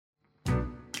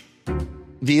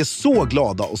Vi är så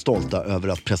glada och stolta över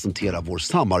att presentera vår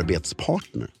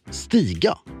samarbetspartner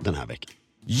Stiga den här veckan.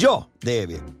 Ja, det är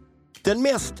vi. Den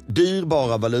mest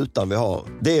dyrbara valutan vi har,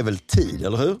 det är väl tid,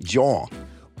 eller hur? Ja.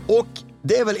 Och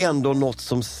det är väl ändå något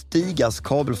som Stigas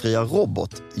kabelfria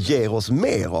robot ger oss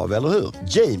mer av, eller hur?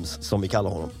 James, som vi kallar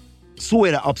honom. Så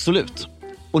är det absolut.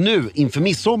 Och nu, inför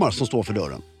midsommar som står för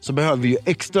dörren, så behöver vi ju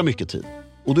extra mycket tid.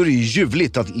 Och då är det ju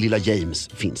ljuvligt att lilla James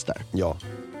finns där. Ja.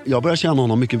 Jag börjar känna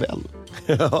honom mycket väl.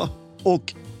 Ja.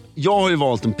 Och jag har ju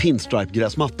valt en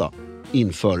pinstripe-gräsmatta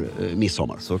inför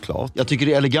midsommar. Såklart. Jag tycker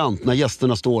det är elegant när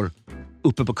gästerna står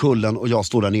uppe på kullen och jag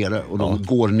står där nere och de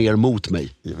går ner mot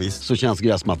mig. Ja, visst. Så känns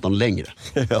gräsmattan längre.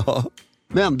 Ja.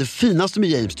 Men det finaste med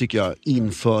James tycker jag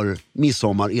inför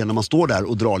midsommar är när man står där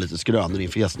och drar lite skrönor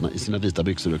inför gästerna i sina vita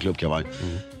byxor och klubbkavaj.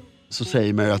 Så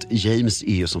säger man ju att James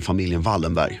är ju som familjen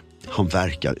Wallenberg. Han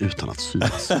verkar utan att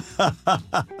synas.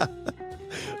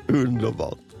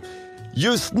 Underbart.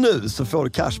 Just nu så får du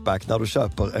cashback när du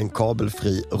köper en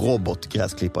kabelfri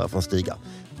robotgräsklippare från Stiga.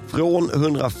 Från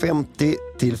 150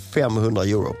 till 500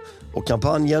 euro. Och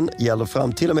kampanjen gäller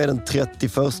fram till och med den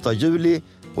 31 juli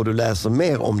och du läser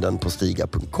mer om den på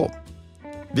stiga.com.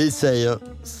 Vi säger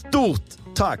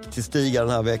stort tack till Stiga den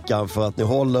här veckan för att ni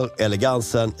håller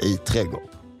elegansen i trädgården.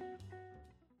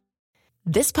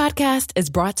 This podcast is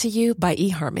brought to you by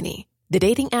eHarmony, the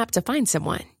dating app to find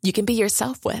someone you can be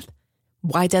yourself with.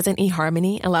 Why doesn't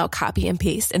eHarmony allow copy and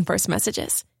paste in first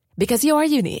messages? Because you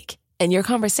are unique, and your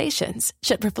conversations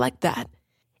should reflect that.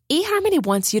 eHarmony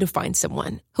wants you to find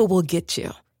someone who will get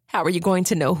you. How are you going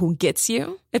to know who gets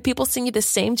you? If people send you the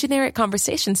same generic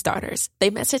conversation starters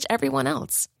they message everyone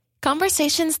else.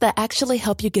 Conversations that actually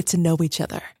help you get to know each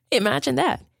other. Imagine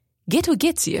that. Get who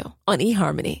gets you on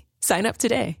eHarmony. Sign up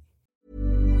today.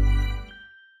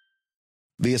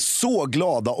 Vi är så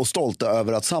glada och stolta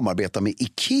över att samarbeta med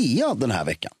IKEA den här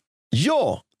veckan.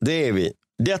 Ja, det är vi.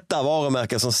 Detta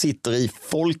varumärke som sitter i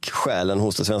folksjälen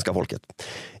hos det svenska folket.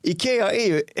 IKEA är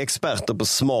ju experter på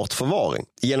smart förvaring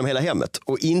genom hela hemmet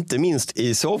och inte minst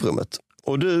i sovrummet.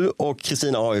 Och du och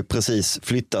Kristina har ju precis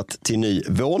flyttat till ny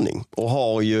våning och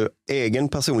har ju egen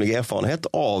personlig erfarenhet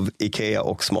av IKEA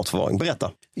och smart förvaring.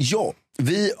 Berätta. Ja,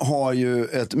 vi har ju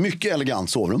ett mycket elegant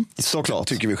sovrum. Såklart.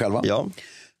 Tycker vi själva. Ja.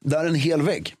 Där en hel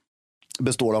vägg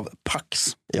består av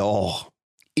Pax. Ja.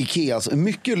 Ikeas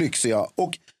mycket lyxiga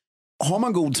och har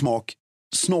man god smak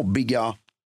snobbiga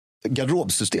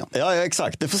garderobsystem. Ja,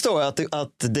 exakt. Det förstår jag att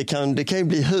det kan ju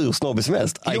bli hur snobbigt som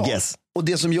helst, I guess. Och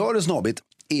det som gör det snobbigt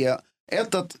är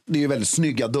att det är väldigt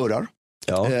snygga dörrar.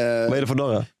 Ja, vad är det för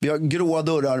dörrar? Vi har gråa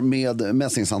dörrar med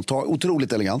mässingshandtag,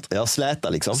 otroligt elegant. Ja, släta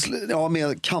liksom. Ja,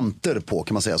 med kanter på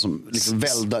kan man säga som liksom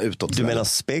välda utåt. Du menar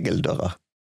spegeldörrar?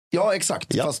 Ja,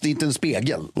 exakt. Ja. Fast det är inte en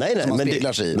spegel. Nej, som man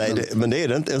speglar sig i. Men det är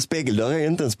det inte. En spegeldörr är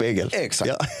inte en spegel. Exakt.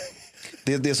 Ja.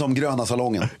 Det är som gröna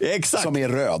salongen. Exakt. Som är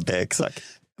röd. Exakt.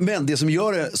 Men det som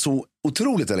gör det så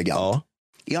otroligt elegant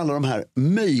är alla de här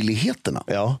möjligheterna.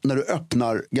 Ja. När du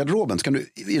öppnar garderoben så kan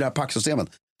du, i det här packsystemet,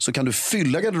 så kan du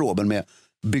fylla garderoben med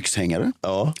byxhängare,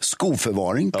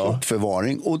 skoförvaring,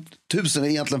 klockförvaring och tusen,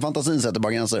 egentligen fantasin sätter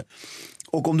bara gränser.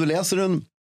 Och om du läser en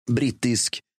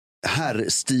brittisk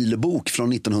herrstilbok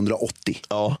från 1980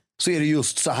 så är det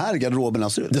just så här garderoberna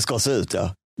ser ut. Det ska se ut,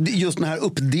 ja. Just den här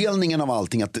uppdelningen av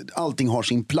allting, att allting har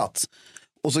sin plats.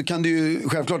 Och så kan du ju,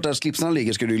 självklart där slipsarna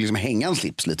ligger ska du liksom hänga en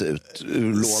slips lite ut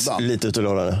ur lådan. Lite ut ur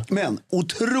lådan. Men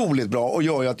otroligt bra och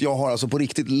gör ju att jag har alltså på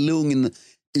riktigt lugn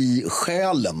i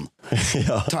själen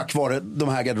tack vare de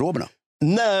här garderoberna.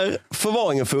 När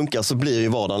förvaringen funkar så blir ju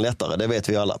vardagen lättare, det vet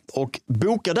vi alla. Och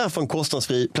boka därför en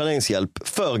kostnadsfri planeringshjälp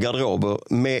för garderober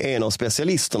med en av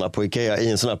specialisterna på IKEA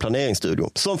i en sån här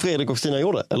planeringsstudio. Som Fredrik och Stina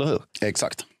gjorde, eller hur?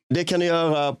 Exakt. Det kan ni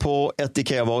göra på ett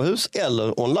IKEA-varuhus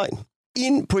eller online.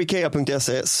 In på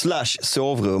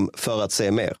ikea.se/sovrum för att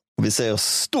se mer. Vi säger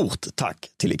stort tack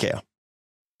till IKEA.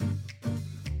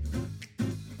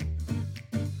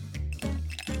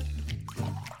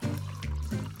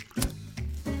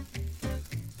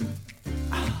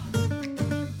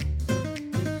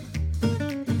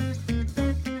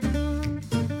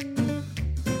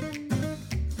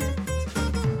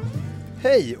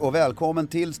 Hej och välkommen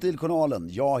till Stiljournalen.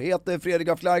 Jag heter Fredrik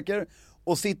af Klerker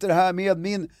och sitter här med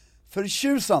min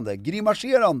förtjusande,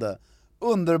 grimaserande,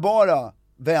 underbara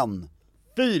vän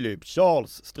Philip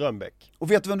Charles Strömbäck.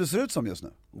 Och vet du vem du ser ut som just nu?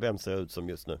 Vem ser ut som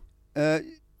just nu?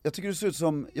 Jag tycker du ser ut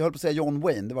som, jag höll på att säga John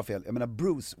Wayne, det var fel. Jag menar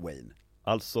Bruce Wayne.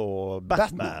 Alltså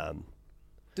Batman.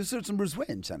 Du ser ut som Bruce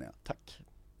Wayne, känner jag. Tack.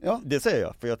 Ja. Det säger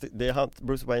jag, för det är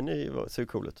Bruce Wayne ser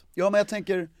cool ut. Ja, men jag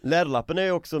tänker... Läderlappen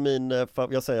är också min,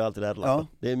 jag säger alltid Läderlappen.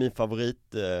 Ja. Det är min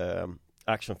favorit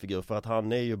actionfigur för att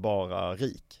han är ju bara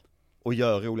rik. och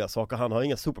gör roliga saker. Han har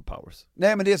inga superpowers.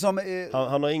 Nej, men det är som...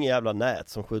 Han har inga jävla nät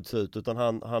som skjuts ut, utan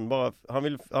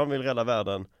han vill rädda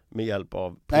världen med hjälp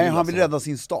av... Nej, han vill rädda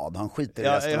sin stad. Han skiter i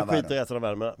resten av världen. Han skiter i resten av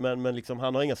världen, men liksom,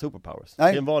 han har inga superpowers.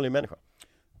 Nej. Det är en vanlig människa.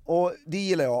 Och det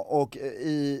gillar jag. Och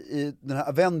i den här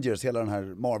Avengers, hela den här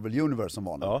Marvel Universe som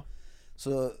var nu,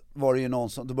 så var det ju någon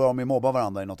som, då började de ju mobba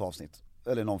varandra i något avsnitt,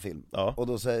 eller någon film. Och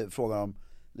då frågar de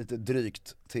lite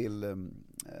drygt till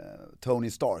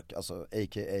Tony Stark, alltså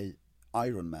a.k.a.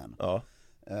 Iron Man.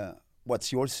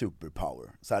 What's your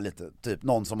superpower? Så här lite, typ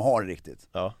någon som har det riktigt.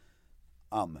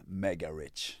 I'm mega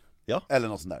rich. Eller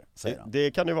något sånt där, säger han.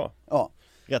 Det kan det vara.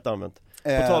 Rätt använt.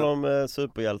 På tal om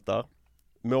superhjältar,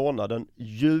 den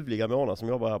ljuvliga Mona som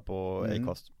jobbar här på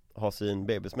Acast har sin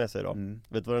bebis med sig idag.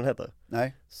 Vet du vad den heter?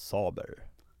 Nej. Saber.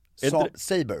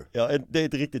 Saber? Ja, det är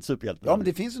ett riktigt superhjälte. Ja, men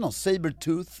det finns ju någon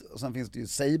Sabertooth, och sen finns det ju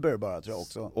Saber bara, tror jag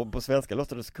också. Och på svenska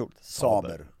låter det så coolt.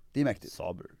 Saber. Det är mäktigt.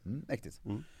 Saber. Mäktigt.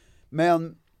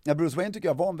 Men Bruce Wayne tycker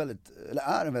jag är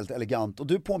en väldigt elegant, och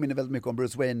du påminner väldigt mycket om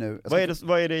Bruce Wayne nu.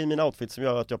 Vad är det i min outfit som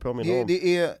gör att jag påminner om?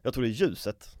 Jag tror det är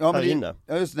ljuset här inne.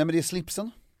 Ja, just det. Nej, men det är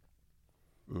slipsen.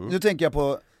 Nu tänker jag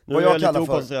på nu vad jag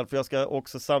kallar för jag ska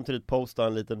också samtidigt posta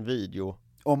en liten video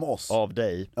om oss av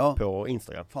dig på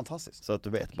Instagram. Fantastiskt. Så att du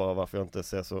vet bara varför jag inte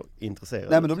ser så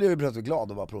intresserad. Nej, men då blir du plötsligt glad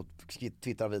och bara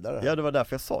twittrar vidare. Ja, det var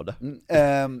därför jag sa det.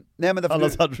 Nej, men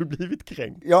annars hade du blivit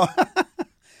kränkt. Ja.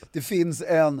 det finns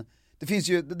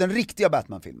ju den riktiga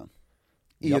Batman-filmen.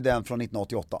 Är ju den från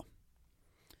 1988.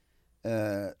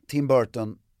 Tim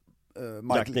Burton,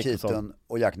 Michael Keaton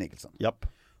och Jack Nicholson. Japp.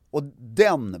 Och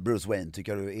den Bruce Wayne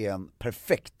tycker du är en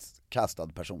perfekt castad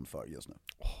person för just nu.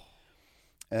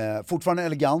 Fortfarande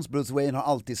elegans. Bruce Wayne har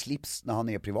alltid slips när han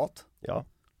är privat. Ja.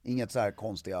 Inget så här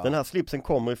konstiga... Den här slipsen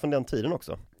kommer ju från den tiden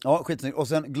också. Ja, skitsnyggt. Och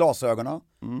sen glasögonen.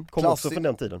 Kommer också från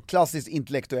den tiden. Klassiskt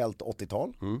intellektuellt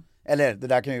 80-tal. Eller det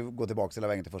där kan ju gå tillbaka hela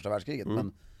vägen till första världskriget.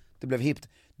 Men det blev hippt.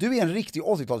 Du är en riktig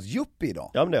 80-tals-juppie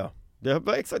idag. Ja, men det är jag.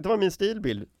 Det var min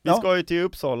stilbild. Vi ska ju till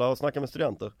Uppsala och snacka med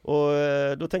studenter. Och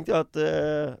då tänkte jag att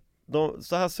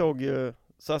så här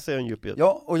ser en juppie ut.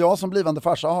 Ja, och jag som blivande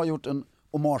farsa har gjort en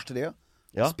hommage till det.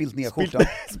 Spilt ner skjortan.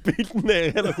 Spilt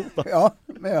ner hela skjortan. Ja,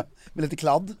 med lite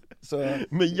kladd. Så...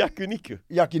 Med Yakuniku.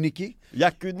 Yakuniku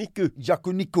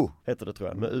heter det, tror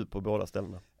jag, med U på båda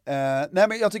ställena. Nej,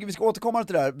 men jag tycker vi ska återkomma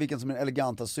till det där, vilken som är den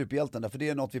eleganta superhjälten där, för det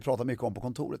är något vi pratar mycket om på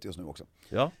kontoret just nu också.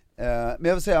 Ja. Men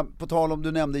jag vill säga, på tal om,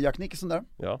 du nämnde Jack Nicholson där.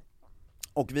 Ja.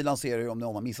 Och vi lanserar ju, om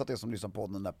någon har missat det som lyssnar på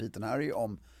den där Pete and Harry,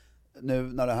 om nu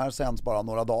när det här sänds bara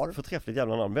några dagar. Förträffligt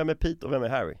jävla namn. Vem är Pete och vem är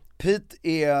Harry? Pete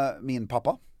är min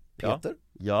pappa, Peter.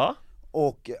 Ja.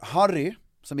 Och Harry,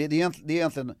 som det är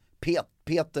egentligen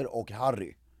Peter och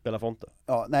Harry. Belafonte.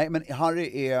 Ja, nej, men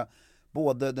Harry är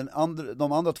både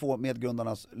de andra två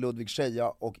medgrundarnas, Ludvig Scheja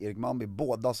och Erik Manby,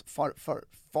 bådas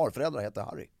farföräldrar heter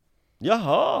Harry.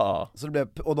 Jaha! Så det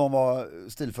blev, och de var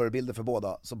stilförebilder för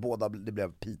båda, så det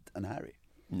blev Pete and Harry.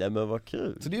 Nej, men vad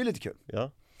kul. Så det är ju lite kul.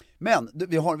 Ja. Men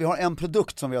vi har en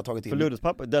produkt som vi har tagit in. För Luddes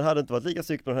pappa, den hade inte varit lika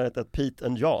snyggt om den hade hetat Pete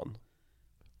and Jan.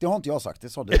 Det har inte jag sagt, det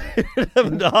sa du.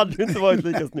 Men det hade inte varit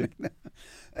lika snyggt. Men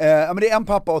det är en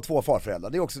pappa och två farföräldrar.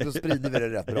 Det är också, då sprider vi det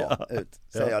rätt bra ut.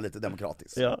 Säger jag lite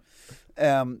demokratiskt. Ja.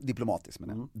 Diplomatiskt,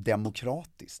 men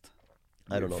demokratiskt.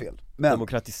 I don't know. Fel. Men,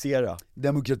 Demokratisera.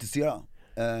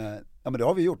 Ja, men det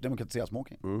har vi gjort, demokratisera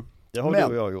smoking. Det har du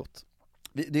och jag gjort.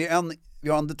 Vi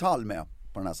har en detalj med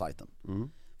på den här sajten.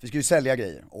 Vi ska ju sälja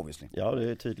grejer, obviously. Ja,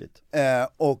 det är tydligt.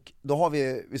 Och då har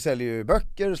vi säljer ju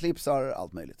böcker, slipsar,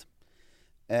 allt möjligt.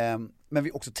 Men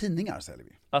vi också tidningar säljer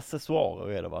vi.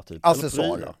 Accessoarer är det, va? Typ.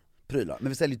 Accessoarer, prylar. Men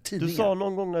vi säljer tidningar. Du sa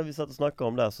någon gång när vi satt och snackade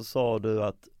om det här, så sa du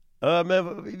att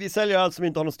men vi säljer allt som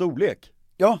inte har någon storlek.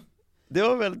 Ja. Det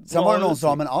var väl. Sen var det någon som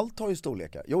sa, men allt har ju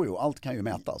storlekar. Jo, allt kan ju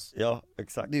mätas. Ja,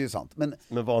 exakt. Det är ju sant. Men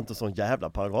var inte sån jävla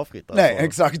paragrafryttare. Nej,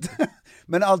 exakt.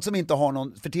 Men allt som inte har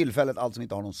någon, för tillfället, allt som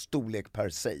inte har någon storlek per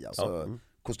se, alltså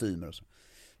kostymer och så.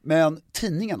 Men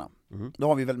tidningarna, då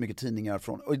har vi väldigt mycket tidningar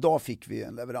från, och idag fick vi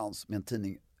en leverans med en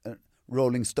tidning,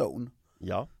 Rolling Stone,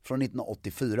 från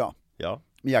 1984. Ja.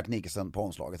 Med Jack Nicholson på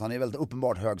omslaget. Han är väldigt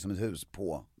uppenbart hög som ett hus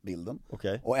på bilden.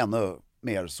 Okay. Och ännu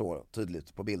mer så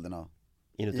tydligt på bilderna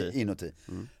inuti.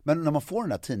 Men när man får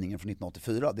den här tidningen från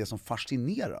 1984, det som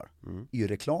fascinerar är ju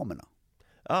reklamerna.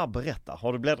 Berätta.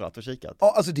 Har du bläddrat och kikat?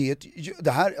 Ja, alltså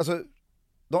det här, alltså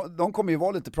de kommer ju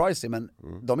vara lite pricey, men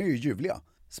de är ju ljuvliga.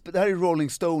 Det här är Rolling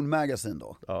Stone Magazine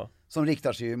då. Ja. Som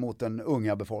riktar sig mot den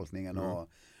unga befolkningen.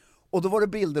 Och då var det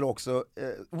bilder också,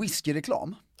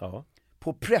 whiskyreklam. Ja.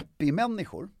 På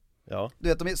preppy-människor. Ja. Du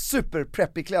vet, de är super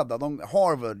preppy-klädda. De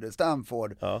Harvard,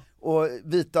 Stanford och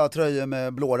vita tröjor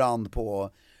med blå rand på.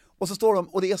 Och så står de,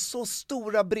 och det är så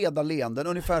stora breda leenden,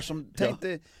 ungefär som, tänk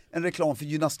dig en reklam för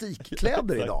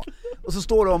gymnastikkläder idag. Och så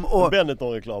står de och...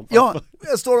 Benetton-reklam. Ja,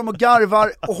 står de och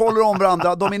garvar och håller om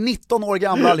varandra. De är 19 år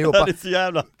gamla allihopa. Det är så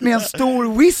jävla... Med en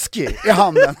stor whisky i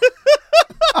handen.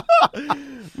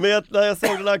 Men när jag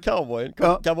såg den här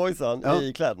cowboysan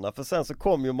i kläderna, för sen så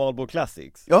kom ju Marlboro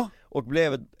Classics och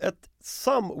blev ett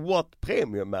somewhat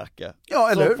premiummärke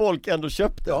som folk ändå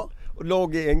köpte och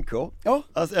låg i NK,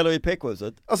 alltså, eller i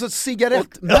PK-huset. Alltså ett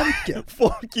cigarettmärke.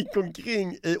 Folk gick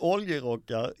omkring i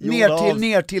oljerockar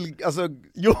ner till alltså...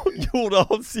 gjorda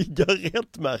av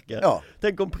cigarettmärke.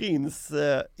 Tänk om Prins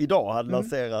idag hade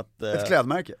lanserat ett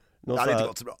klädmärke. Det hade inte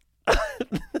gått så bra.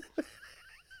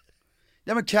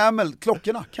 Ja, men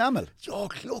klockorna. Ja,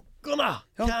 klockorna.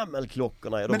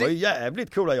 Camel-klockorna. De var ju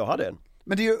jävligt coola, jag hade en.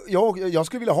 Men det är ju, jag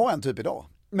skulle vilja ha en typ idag.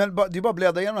 Men det är bara att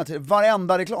bläddra igenom till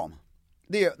varenda reklam.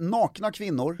 Det är nakna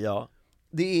kvinnor. Ja.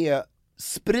 Det är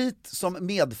sprit som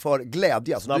medför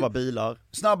glädje. Snabba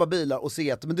bilar och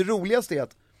cigaretter. Men det roligaste är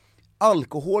att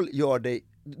alkohol gör dig,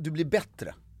 du blir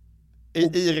bättre.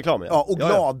 I reklamen? Ja, och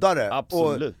gladare. Ja.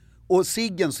 Absolut. Och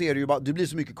ciggen så är det ju bara, du blir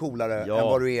så mycket coolare än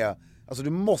vad du är. Alltså du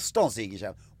måste ha en cigg i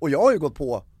käft. Och jag har ju gått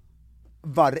på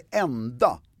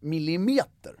varenda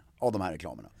millimeter av de här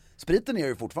reklamerna. Spriten är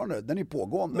ju fortfarande, den är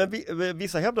pågående. Men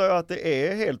vissa hävdar ju att det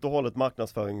är helt och hållet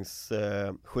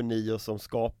marknadsföringsgenier som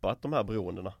skapat de här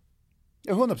beroendena.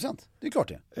 Ja, 100%. Det är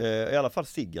klart det. I alla fall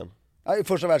ciggen. Ja, i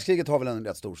första världskriget har väl en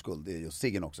rätt stor skuld, det är just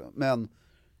ciggen också. Men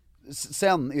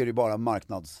sen är det ju bara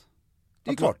marknads...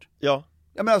 Det är klart. Ja.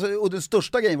 Ja, men alltså, och den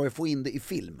största grejen var ju att få in det i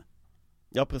film.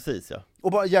 Ja, precis, ja.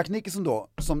 Och bara Jack Nicholson då,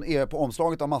 som är på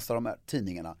omslaget av massor av de här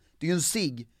tidningarna. Det är ju en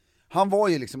cigg. Han var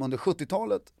ju liksom under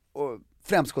 70-talet, och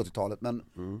främst 70-talet, men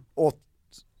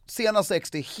sena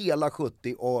 60, hela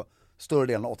 70 och större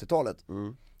delen av 80-talet.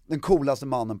 Den coolaste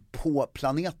mannen på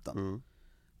planeten.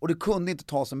 Och det kunde inte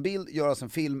tas en bild, göras en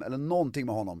film eller någonting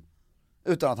med honom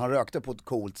utan att han rökte på ett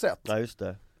coolt sätt. Ja, just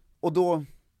det. Och då,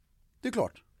 det är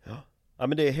klart. Ja,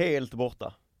 men det är helt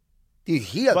borta. Det är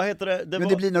helt... Vad heter det? Men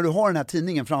det blir när du har den här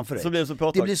tidningen framför dig. Så blir det så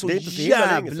påtagligt. Det blir så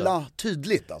jävla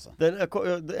tydligt alltså.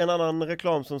 En annan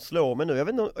reklam som slår mig nu, jag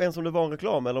vet inte ens om det var en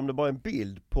reklam eller om det var en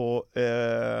bild på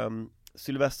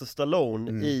Sylvester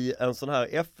Stallone i en sån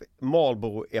här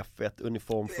Marlboro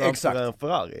F1-uniform framför en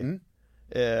Ferrari.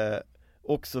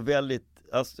 Också väldigt,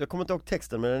 alltså, jag kommer inte ihåg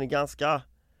texten, men den är ganska...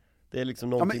 Det är liksom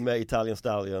någonting med Italian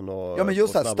Stallion och... Ja, men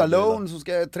just här, Stallone bilar. Som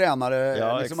ska träna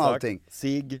det, liksom exakt. Allting.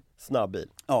 Sig, snabb bil.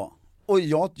 Ja, och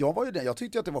jag var ju det. Jag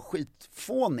tyckte att det var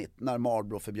skitfånigt när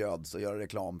Marlboro förbjöds att göra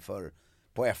reklam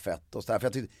på F1 och så där. För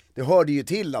jag tyckte, det hörde ju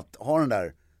till att ha den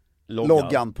där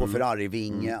loggan på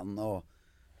Ferrari-vingen och...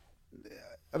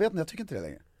 Jag vet inte, jag tycker inte det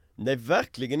längre. Nej,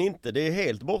 verkligen inte. Det är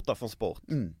helt borta från sport.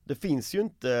 Det finns ju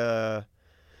inte...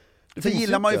 För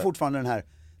gillar man ju fortfarande den här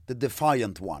The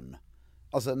Defiant One.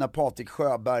 Alltså när Patrik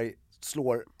Sjöberg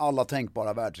slår alla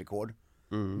tänkbara världsrekord,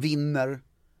 vinner,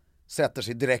 sätter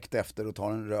sig direkt efter och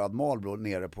tar en röd Marlboro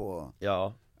nere på...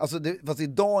 Ja. Alltså fast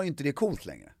idag är inte det coolt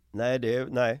längre.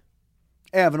 Nej.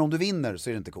 Även om du vinner så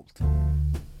är det inte coolt.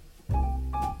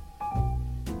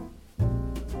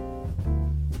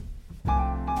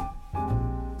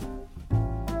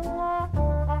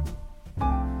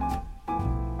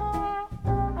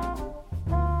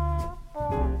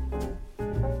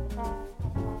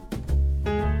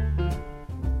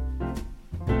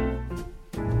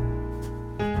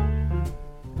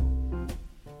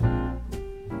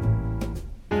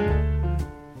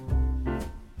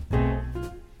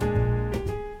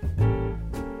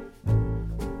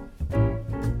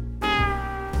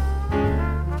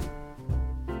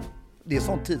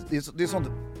 Det är sånt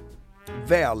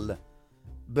väl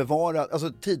bevarat,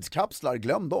 alltså tidskapslar,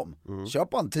 glöm dem.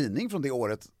 Köp en tidning från det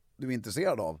året du är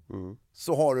intresserad av,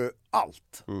 så har du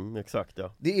allt. Exakt,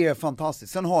 ja. Det är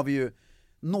fantastiskt. Sen har vi ju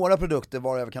några produkter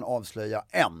var jag kan avslöja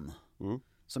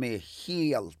som är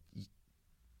helt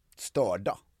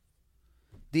störda.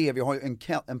 Vi har ju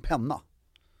en penna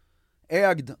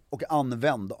ägd och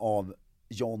använd av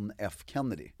John F.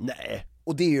 Kennedy. Nej.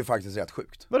 Och det är ju faktiskt rätt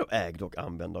sjukt. Vadå ägd och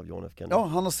använd av John F. Kennedy? Ja,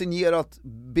 han har signerat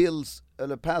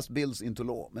passed bills into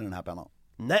law med den här pennan.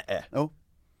 Nej. Jo.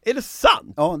 Är det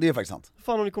sant? Ja, det är faktiskt sant. Hur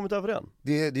fan har ni kommit över den?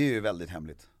 Det är ju väldigt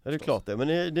hemligt. Ja, det är klart det.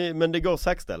 Men det går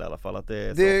säkerställa i alla fall att det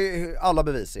är så. Alla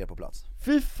bevis är på plats.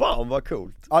 Fy fan vad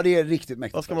coolt. Ja, det är riktigt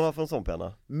mäktigt. Vad ska man ha för en sån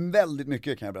penna? Väldigt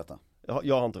mycket kan jag berätta.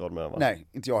 Jag har inte råd med den, va? Nej,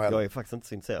 inte jag heller. Jag är faktiskt inte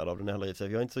så intresserad av den heller i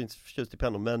sig. Jag är inte så förtjust i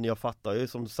pennor, men jag fattar ju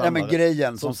som samlare. Nej, men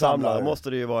grejen som samlare måste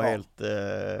det ju vara helt...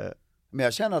 Men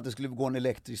jag känner att det skulle gå en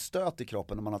elektrisk stöt i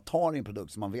kroppen när man tar i en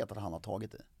produkt som man vet att han har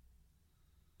tagit i.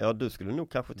 Ja, du skulle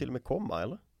nog kanske till och med komma,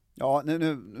 eller? Ja,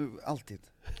 nu alltid.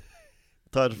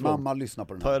 Tar jag det för långt? Mamma lyssnar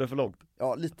på den Tar här. jag det för långt?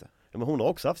 Ja, lite. Ja, men hon har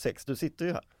också haft sex, du sitter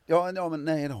ju här. Ja, men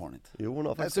nej, det har hon inte. Jo, hon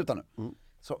har Nej, faktiskt. sluta nu.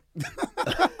 Så.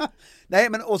 Nej,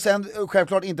 men och sen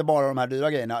självklart inte bara de här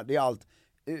dyra grejerna. Det är allt.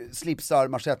 Slipsar,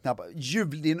 manschettknappar,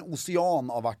 jul, det är en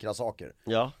ocean av vackra saker.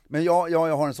 Ja. Men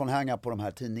jag har en sån hang-up på de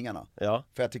här tidningarna. Ja.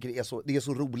 För jag tycker det är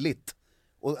så roligt.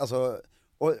 Och, alltså,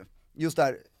 och just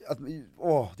där, att,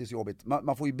 det är så jobbigt.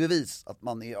 Man får ju bevis att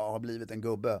man har blivit en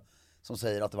gubbe som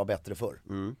säger att det var bättre förr.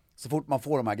 Så fort man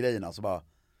får de här grejerna så bara,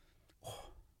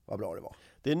 vad bra det var.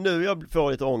 Det är nu jag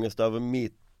får lite ångest över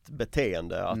mitt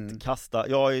beteende att kasta.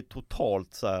 Jag är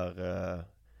totalt så här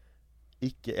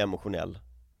icke-emotionell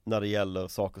när det gäller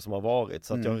saker som har varit.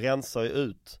 Så att jag rensar ju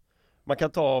ut. Man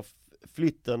kan ta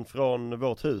flytten från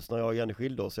vårt hus när jag och Jenny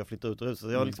skilde oss. Jag flyttade ut ur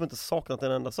huset. Jag har liksom inte saknat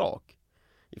en enda sak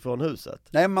ifrån huset.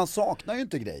 Nej, man saknar ju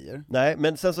inte grejer. Nej,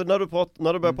 men sen så när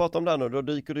du börjar prata om det här nu, då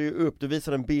dyker det ju upp. Du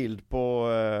visar en bild på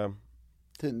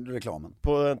Reklamen.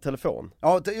 på en telefon.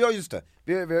 Ja, just det.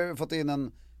 Vi har fått in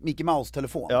en Mickey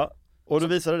Mouse-telefon. Ja, och du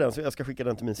visade den, så jag ska skicka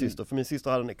den till min syster. För min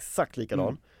syster hade en exakt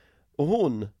likadan. Och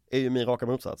hon är ju min raka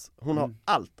motsats. Hon har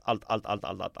allt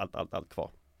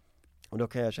kvar. Och då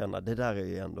kan jag känna, det där är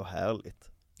ju ändå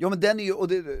härligt. Ja, men den är ju, och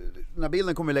den här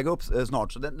bilden kommer vi lägga upp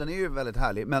snart, så den är ju väldigt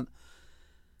härlig. Men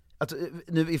att,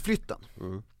 nu i flytten,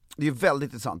 det är ju väldigt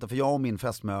intressant. För jag och min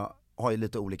fästmö har ju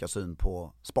lite olika syn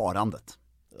på sparandet.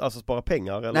 Alltså spara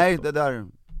pengar eller? Nej, det där,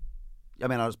 jag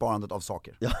menar sparandet av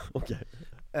saker. Ja, okej.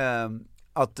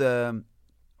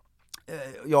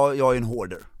 Jag är en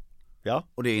hoarder. Ja.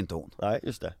 Och det är inte hon. Nej,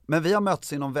 just det. Men vi har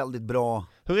mötts i någon väldigt bra...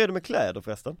 Hur är det med kläder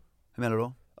förresten? Hur menar du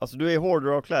då? Alltså du är hoarder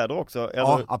av kläder också? Eller?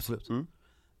 Ja, absolut.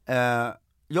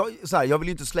 Jag vill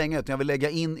ju inte slänga ut, jag vill lägga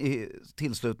in i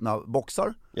tillslutna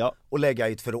boxar och lägga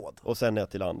i ett förråd. Och sen ner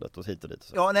till landet och hit och dit.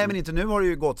 Så. Ja, nej men inte, nu har det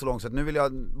ju gått så långt så att nu vill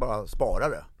jag bara spara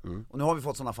det. Och nu har vi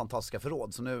fått sådana fantastiska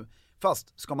förråd. Så nu,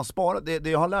 fast ska man spara, det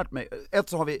jag har lärt mig,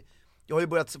 jag har ju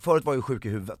börjat, förut var jag sjuk i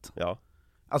huvudet. Ja.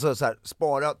 Alltså så här,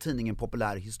 spara tidningen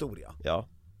Populär Historia. Ja.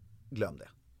 Glöm det.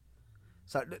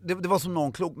 Så här, det var som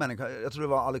någon klok människa, jag tror det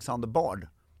var Alexander Bard,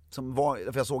 som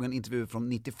var, för jag såg en intervju från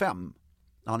 95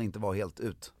 när han inte var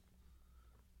helt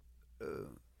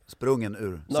sprungen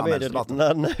ur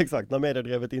samhällsdebatten. Exakt, när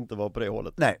mediedrevet inte var på det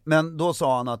hållet. Nej, men då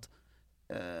sa han att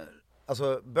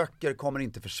alltså böcker kommer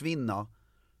inte försvinna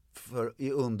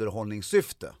i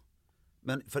underhållningssyfte.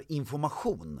 Men för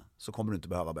information så kommer du inte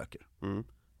behöva böcker.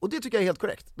 Och det tycker jag är helt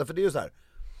korrekt. Därför det är ju så här,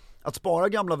 att spara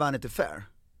gamla Vanity Fair,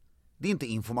 det är inte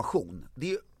information,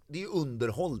 det är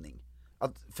underhållning.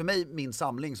 Att för mig, min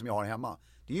samling som jag har hemma,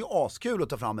 det är ju askul att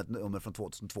ta fram ett nummer från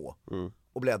 2002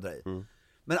 och bläddra i.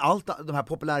 Men allt de här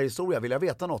populära historia, vill jag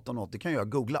veta något om något, det kan jag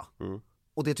googla.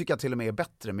 Och det tycker jag till och med är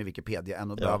bättre med Wikipedia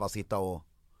än att behöva sitta och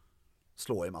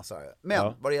slå i massa.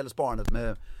 Men vad det gäller sparandet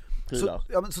med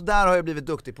så där har jag blivit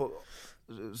duktig på,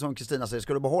 som Kristina säger,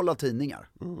 ska du behålla tidningar?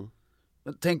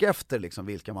 Men tänk efter liksom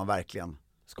vilka man verkligen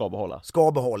ska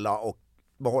behålla och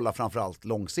behålla framförallt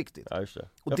långsiktigt. Ja, just det.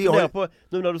 Och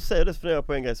nu när du säger det så funderar jag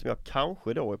på en grej som jag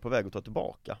kanske då är på väg att ta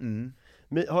tillbaka.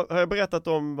 Har jag berättat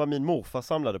om vad min morfar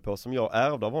samlade på som jag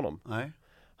ärvde av honom? Nej.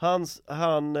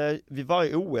 Han vid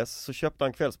varje OS så köpte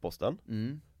han Kvällsposten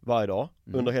varje dag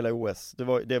under hela OS. Det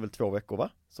är väl 2 veckor va?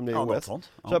 Som det är OS.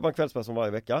 Köper han Kvällsposten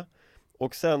varje vecka.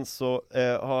 Och sen så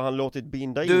har han låtit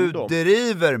binda in dem. Du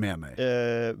driver med mig.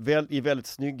 I väldigt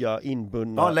snygga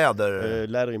inbundna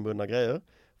läderinbundna grejer.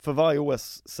 För varje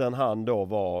OS sen han då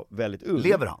var väldigt ung.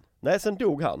 Lever han? Nej, sen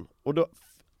dog han. Och då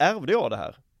ärvde jag det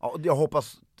här. Ja, jag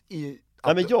hoppas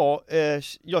Nej, men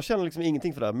jag känner liksom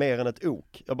ingenting för det här, mer än ett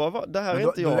ok. Jag bara, det här är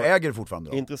inte jag du äger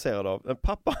fortfarande då? Intresserad av. Men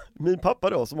min pappa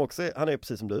då, som också är, han är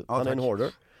precis som du, han är en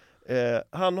hoarder.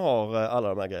 Han har alla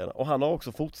de här grejerna. Och han har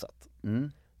också fortsatt.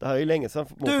 Det här är ju länge sedan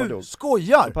morfar dog. Du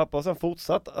skojar! Så pappa har sen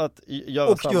fortsatt att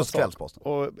göra och samma just sak. Kvällsposten.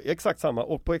 Och exakt samma,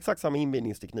 och på exakt samma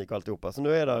inbindningsteknik och alltihopa. Så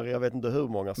nu är det, jag vet inte hur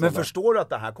många sådana. Men förstår du att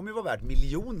det här kommer ju vara värt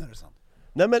miljoner sen?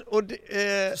 Nej men,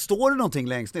 står det någonting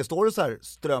längst ner? Står det så här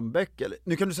Strömbäck eller?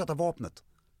 Nu kan du sätta vapnet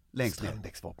längst ner.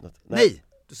 Strömbäcksvapnet. Nej,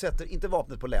 du sätter inte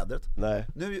vapnet på lädret. Nej.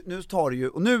 Nu tar du ju,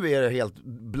 och nu är det helt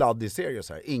bloody serious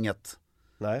här. Inget,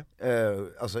 nej.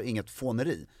 Alltså inget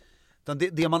fåneri. Utan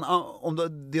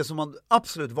det som man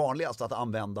absolut vanligast att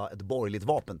använda ett borgerligt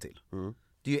vapen till,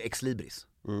 det är ju Ex Libris.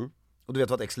 Och du vet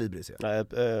vad Ex Libris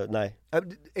är? Nej.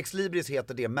 Ex Libris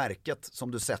heter det märket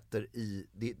som du sätter i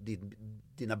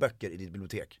dina böcker i ditt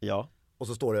bibliotek. Ja. Och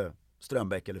så står det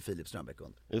Strömbäck eller Filip Strömbäck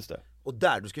under. Just det. Och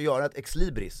du ska göra ett Ex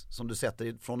Libris som du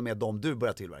sätter från och med de du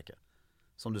börjar tillverka.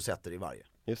 Som du sätter i varje.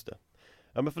 Just det.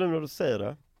 Ja, men för nu när du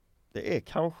säger det är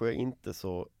kanske inte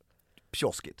så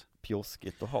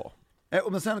pjoskigt att ha.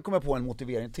 Men sen kommer jag på en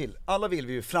motivering till. Alla vill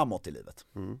vi ju framåt i livet.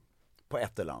 på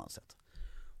ett eller annat sätt.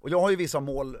 Och jag har ju vissa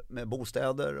mål med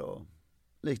bostäder och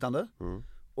liknande.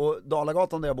 Och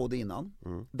Dalagatan där jag bodde innan,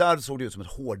 där såg det ut som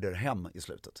ett hoarderhem i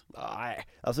slutet. Nej,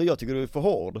 alltså jag tycker du är för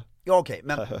hård. Ja okej,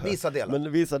 men vissa delar.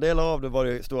 Men vissa delar av det var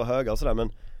ju stora högar och sådär,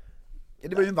 men...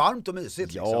 Det var ju varmt och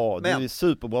mysigt liksom. Ja, men, du är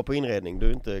superbra på inredning, du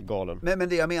är inte galen. Men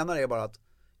det jag menar är bara att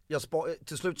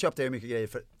till slut köpte jag mycket grejer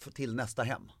för till nästa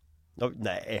hem. Ja,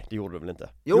 nej, det gjorde du väl inte?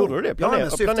 Jo, gjorde du det?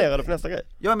 Planerade för nästa grej?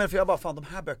 Ja, men för jag bara, fan de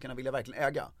här böckerna vill jag verkligen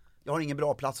äga. Jag har ingen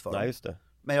bra plats för dem. Nej, just det.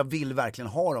 Men jag vill verkligen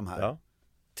ha dem här. Ja.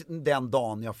 Den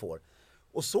dagen jag får.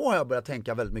 Och så har jag börjat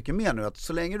tänka väldigt mycket mer nu. Att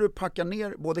så länge du packar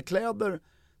ner både kläder,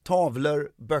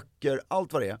 tavlor, böcker,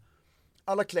 allt vad det är.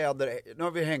 Alla kläder, nu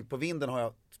har vi hängt på vinden, har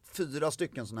jag 4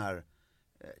 stycken såna här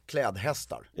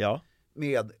klädhästar. Ja.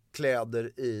 Med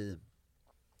kläder i,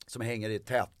 som hänger i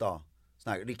täta,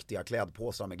 såna här riktiga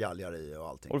klädpåsar med galgar i och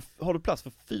allting. Och har du plats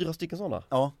för 4 stycken sådana?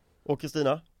 Ja. Och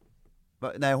Kristina?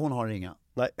 Nej, hon har inga.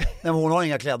 Nej. Nej, men hon har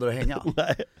inga kläder att hänga.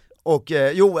 Nej. Och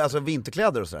jo, alltså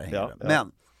vinterkläder och sådär hänger det. Ja.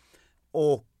 Men,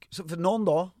 och så för någon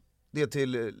dag, det är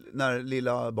till när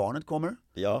lilla barnet kommer.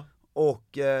 Ja.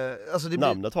 Och alltså det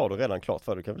namnet har du redan klart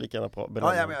för, du kan väl lika gärna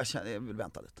benämna. Ja, men jag vill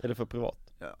vänta lite. Är det för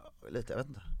privat? Ja, lite, jag vet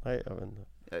inte. Nej, jag vet inte.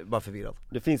 Jag är bara förvirrad.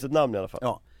 Det finns ett namn i alla fall.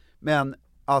 Ja, men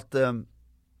att...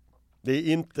 det är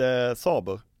inte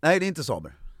Saber. Nej, det är inte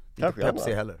Saber. Det är Kanske inte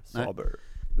Pepsi heller. Saber.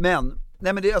 Men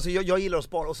det, alltså, jag gillar att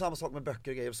spara, och samma sak med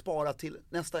böcker och grejer. Spara till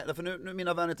nästa, för nu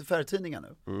mina vänner till färgtidningar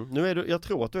nu. Nu är du, jag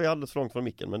tror att du är alldeles för långt från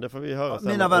micken, men det får vi höra sen.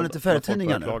 Mina vänner till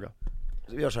färgtidningar nu.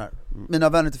 Vi gör så här. Mina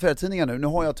vänner till färgtidningar nu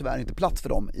har jag tyvärr inte plats för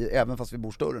dem, även fast vi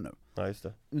bor större nu. Ja, just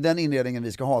det. Den inredningen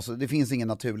vi ska ha, så det finns ingen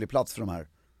naturlig plats för de här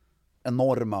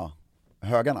enorma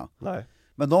högarna. Nej.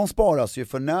 Men de sparas ju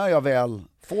för när jag väl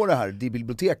får det här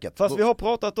biblioteket. Fast vi har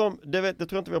pratat om, det tror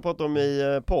jag inte vi har pratat om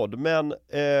i podd, men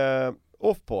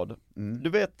off-podd. Du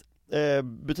vet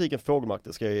butiken Fågelmark,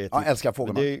 det ska jag ge till. Ja, älskar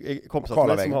Fågelmark. Det är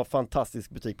kompisar som har fantastisk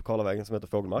butik på Karlavägen som heter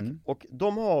Fågelmark. Och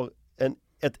de har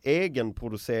ett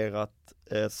egenproducerat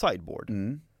sideboard.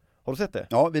 Har du sett det?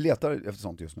 Ja, vi letar efter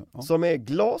sånt just nu. Ja. Som är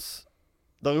glas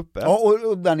där uppe. Ja,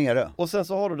 och där nere. Och sen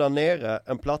så har du där nere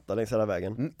en platta längs hela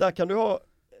vägen. Där kan du ha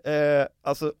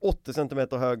alltså 80 cm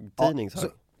hög tidningshög.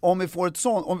 Ja, om vi får ett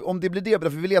sånt, om det blir det, för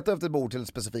vi letar efter ett bord till ett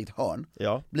specifikt hörn.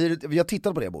 Ja. Blir det, vi har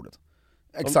tittat på det bordet.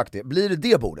 Exakt det. Blir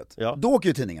det bordet, då åker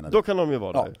ju tidningarna. Då kan de ju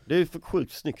vara där. Det är ju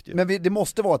sjukt snyggt ju. Men det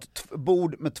måste vara ett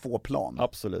bord med 2 plan.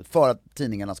 Absolut. För att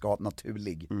tidningarna ska ha en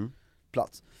naturlig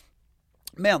plats.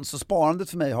 Men så sparandet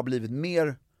för mig har blivit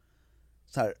mer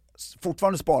så här,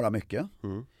 fortfarande spara mycket.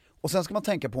 Och sen ska man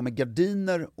tänka på med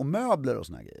gardiner och möbler och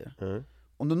såna här grejer.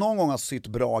 Om du någon gång har sytt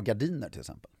bra gardiner till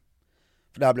exempel.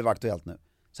 För det här blev aktuellt nu.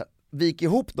 Så här, vik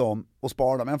ihop dem och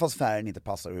spara dem, även fast färgen inte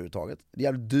passar överhuvudtaget. Det är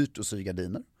jävligt dyrt att sy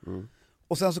gardiner.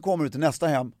 Och sen så kommer du till nästa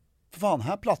hem. För fan,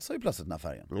 här platsar ju plötsligt den här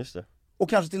färgen. Just det. Och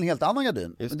kanske till en helt annan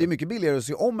gardin. Men det är mycket billigare att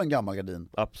sy om en gammal gardin.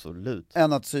 Absolut.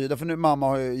 Än att sy, därför nu mamma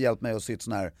har ju hjälpt mig att sy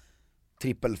såna här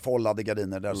trippelfollade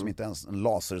gardiner där som inte ens en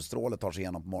laserstråle tar sig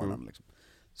igenom på morgonen liksom.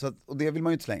 Så att, och det vill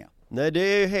man ju inte slänga. Nej,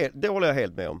 det håller jag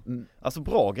helt med om. Alltså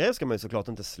bra grejer ska man ju såklart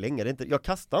inte slänga. Det är inte, jag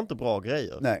kastar inte bra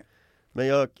grejer. Nej. Men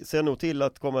jag ser nog till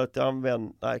att komma till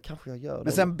använd. Nej, kanske jag gör det.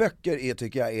 Men sen böcker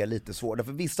tycker jag är lite svåra.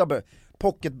 För vissa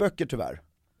pocketböcker tyvärr.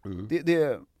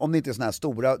 Det, om det inte är såna här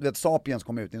stora, du vet Sapiens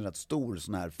kom ut i en rätt stor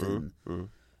sån här fin.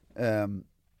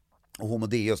 Och Homo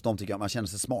Deus, de tycker att man känner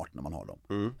sig smart när man har dem.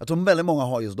 Jag tror väldigt många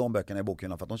har just de böckerna i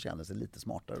bokhyllan för att de känner sig lite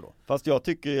smartare då. Fast jag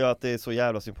tycker ju att det är så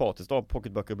jävla sympatiskt att ha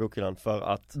pocketböcker i bokhyllan för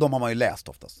att... De har man ju läst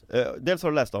oftast. Dels har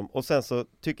du läst dem och sen så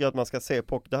tycker jag att man ska se,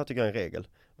 det här tycker jag är en regel.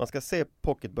 Man ska se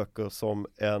pocketböcker som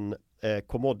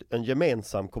en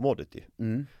gemensam commodity.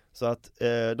 Så att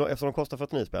eftersom de kostar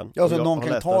 49 spänn. Ja, så någon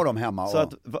kan ta dem hemma. Så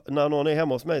att när någon är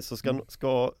hemma hos mig så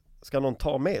ska någon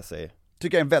ta med sig.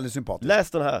 Tycker jag är väldigt sympatisk.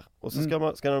 Läs den här och så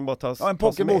ska den bara tas. Ja, en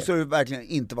pocketbok ska du verkligen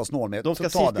inte vara snål med. De ska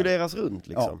cirkuleras runt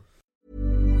liksom.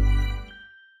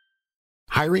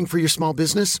 Ja. Hiring for your small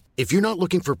business? If you're not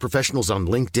looking for professionals on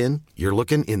LinkedIn, you're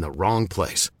looking in the wrong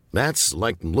place. That's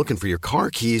like looking for your car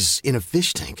keys in a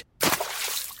fish tank.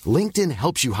 LinkedIn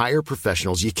helps you hire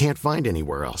professionals you can't find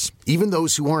anywhere else, even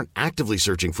those who aren't actively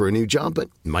searching for a new job but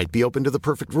might be open to the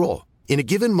perfect role. In a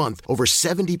given month, over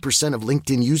 70% of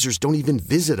LinkedIn users don't even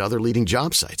visit other leading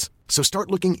job sites. So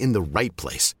start looking in the right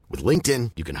place. With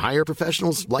LinkedIn, you can hire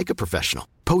professionals like a professional.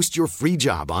 Post your free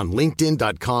job on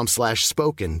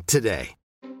linkedin.com/spoken today.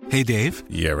 Hey, Dave.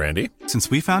 Yeah, Randy.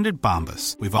 Since we founded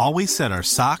Bombas, we've always said our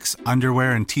socks,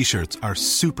 underwear, and T-shirts are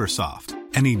super soft.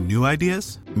 Any new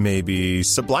ideas? Maybe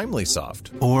sublimely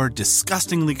soft. Or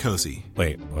disgustingly cozy.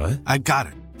 Wait, what? I got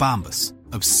it. Bombas.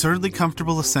 Absurdly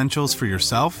comfortable essentials for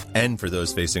yourself And for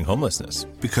those facing homelessness.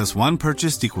 because one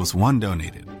purchased equals one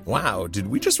donated. Wow, did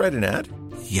we just write an ad?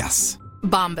 Yes.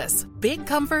 Bombas. Big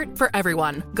comfort for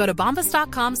everyone. Go to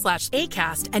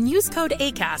bombas.com/ACAST and use code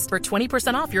ACAST for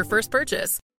 20% off your first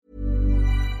purchase.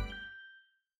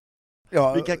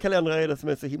 Ja, Vilka kalendrar är det som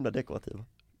är så himla dekorativa?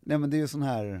 nej men det är ju sån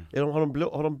här...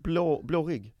 Har de blå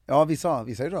rygg? Ja, vissa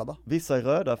är röda. Vissa är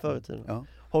röda förr i tiden. Ja.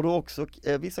 Har du också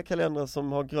vissa kalendrar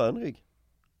som har grön rygg?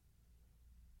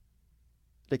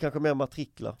 Det är kanske mer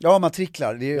matriklar. Ja,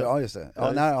 matriklar. Det är, Ja. ja, just det. Ja,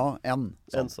 Ja, nej, ja, en.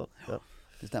 En sån. Ja.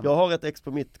 Det stämmer. Jag har ett ex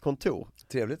på mitt kontor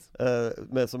Trevligt.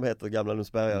 som heter Gamla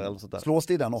Lundsbergare eller något sånt där. Slås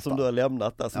det i den ofta? Som du har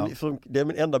lämnat där. Ja. Det är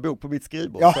min enda bok på mitt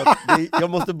skrivbord. Ja. Så att jag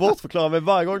måste bortförklara mig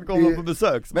varje gång jag kommer på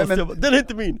besök. Så Men- måste jag bara, den är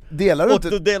inte min. Delar du Och inte?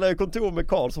 då delar jag kontor med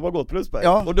Karl som har gått på Lundsberg.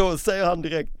 Ja. Och då säger han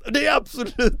direkt, det är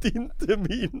absolut inte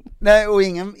min. Nej, och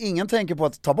ingen tänker på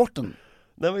att ta bort den.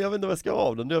 Nej men jag vet inte vad jag ska göra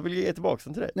av den, jag vill ge tillbaka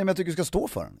den till dig. Nej, men jag tycker du ska stå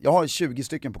för den. Jag har 20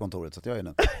 stycken på kontoret så att jag är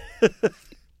nöjd.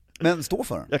 Men stå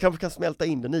för den. Jag kanske kan smälta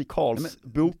in den i Karls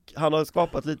bok. Han har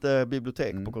skapat lite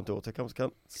bibliotek på kontoret, så jag kanske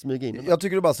kan smyga in den. Jag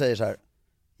tycker du bara säger så här.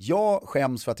 Jag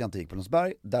skäms för att jag inte gick på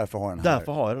Lundsberg, därför har jag den här.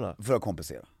 Därför har jag den här. För att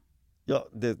kompensera. Ja,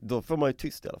 då får man ju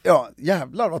tyst i alla fall. Ja,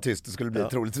 jävlar vad tyst det skulle bli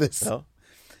troligtvis. Ja.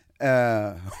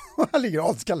 Här ligger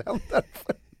Hans kalender.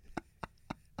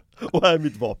 Och här är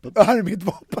mitt vapen. Här är mitt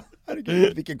vapen.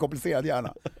 Herregud, vilken komplicerad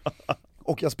hjärna.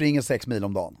 Och jag springer 6 mil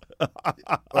om dagen.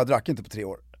 Och jag drack inte på 3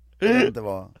 år. Det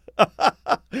var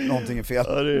någonting är fel.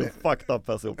 Ja, det är en fucked up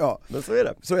person. Ja. Men så är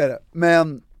det. Så är det.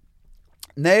 Men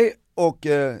nej, och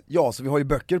ja, så vi har ju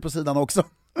böcker på sidan också.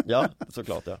 Ja,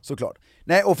 såklart ja. Såklart.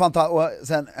 Nej, och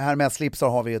sen Hermes slipsar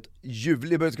har vi ett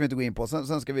ljuvligt, ska vi inte gå in på.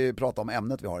 Sen ska vi prata om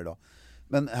ämnet vi har idag.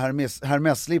 Men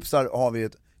Hermes slipsar har vi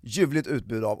ett ljuvligt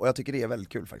utbud av, och jag tycker det är väldigt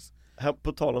kul faktiskt. Här,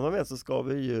 på tal om Hermes så ska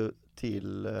vi ju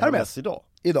till Hermes idag.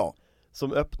 Idag.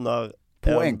 Som öppnar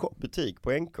På en NK. butik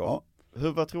på NK. Ja.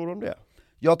 Vad tror du om det?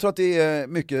 Jag tror att det är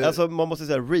mycket... Alltså man måste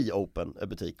säga reopen en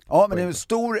butik. ja, men på det är en NK.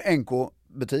 stor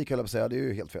NK-butik, höll jag på att säga. Det är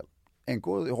ju helt fel. NK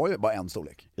har ju bara en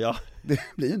storlek. Ja, Det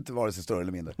blir ju inte vare sig större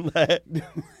eller mindre. nej.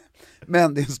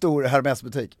 Men det är en stor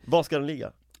Hermes-butik. Var ska den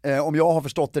ligga? Om jag har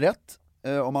förstått det rätt,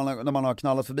 när man har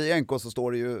knallat förbi NK så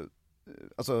står det ju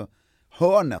alltså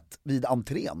hörnet vid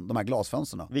entrén, de här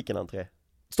glasfönsterna. Vilken entré?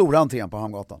 Stora entrén på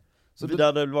Hamngatan. Så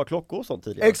Där det var klockor och sånt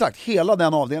tidigare? exakt, hela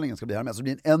den avdelningen ska bli Hermes, så det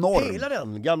blir en enorm. Hela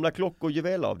den gamla klock- och Ja,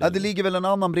 juvelavdelningen? det ligger väl en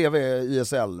annan bredvid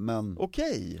ISL, men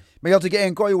Okej. men jag tycker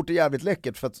NK har gjort det jävligt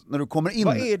läckert, för att när du kommer in...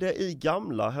 Vad är det i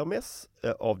gamla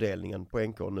Hermes-avdelningen på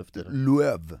NK nu för tiden?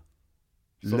 Loewe.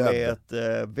 Som är ett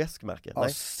väskmärke? Ja,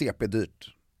 Nej?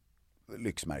 CP-dyrt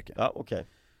lyxmärke. Ja, okej.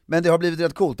 Men det har blivit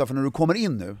rätt coolt, för när du kommer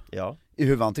in nu Ja. i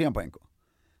huvudentrén på NK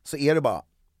så är det bara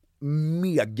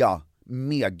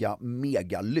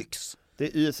mega lyx. Det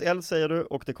är YSL säger du,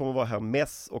 och det kommer vara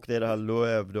Hermes, och det är det här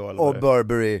Loewe då, eller Och vad det är.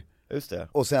 Burberry, Just det.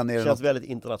 och sen är det Känns något... väldigt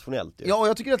internationellt ju. Ja, och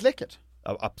jag tycker det är rätt läckert.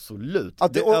 Ja, absolut.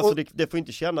 Att det- Det får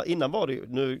inte känna, innan var det ju,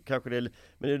 nu kanske det är,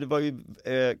 men det var ju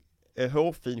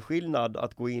hårfin skillnad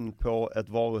att gå in på ett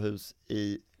varuhus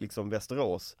i liksom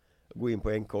Västerås, gå in på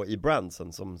NK i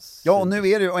Branson som... Ja, och nu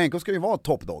är det ju, och NK ska ju vara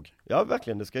top dog. Ja,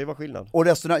 verkligen, det ska ju vara skillnad. Och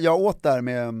restaurang, jag åt där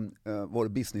med vår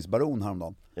businessbaron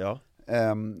häromdagen. Ja,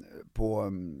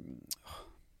 På,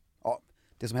 ja,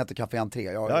 det som heter Café Entré,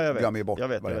 jag glömmer ju bort jag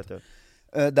vet, vad jag det vet.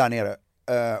 heter. Där nere.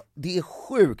 Det är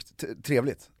sjukt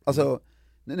trevligt. Alltså,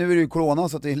 nu är det ju corona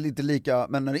så att det är lite lika,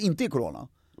 men när det inte är corona,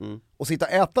 och sitta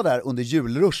och äta där under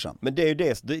julruschen. Men det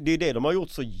är ju det de har gjort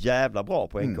så jävla bra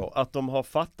på NK, att de har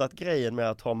fattat grejen med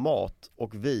att ha mat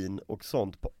och vin och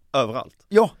sånt på, överallt.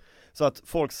 Ja, Så att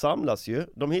folk samlas ju,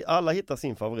 alla hittar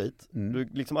sin favorit, du,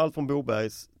 liksom allt från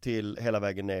Bobergs till hela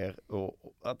vägen ner, och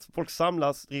att folk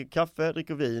samlas, dricker kaffe,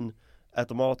 dricker vin,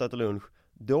 äter mat, äter lunch,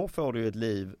 då får du ju ett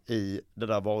liv i det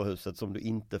där varuhuset som du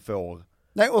inte får.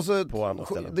 nej, och så På andra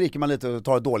ställen. dricker man lite och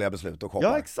tar dåliga beslut och shoppar.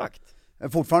 Ja, exakt.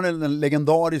 Fortfarande den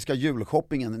legendariska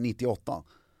julshoppingen 98.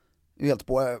 Helt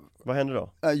på, Vad händer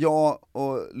då? jag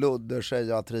och Ludde,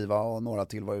 Tjeja, Triva och några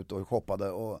till var ute och shoppade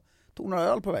och tog några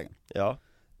öl på vägen. Ja,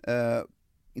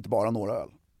 Inte bara några öl.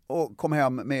 Och kom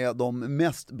hem med de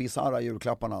mest bizarra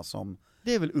julklapparna som...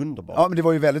 det är väl underbart. Ja, men det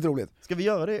var ju väldigt roligt. Ska vi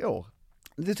göra det i år?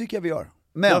 Det tycker jag vi gör.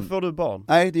 När Men, får du barn?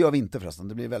 nej det gör vi inte förresten.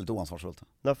 Det blir väldigt oansvarsfullt.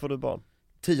 När får du barn?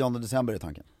 10 december är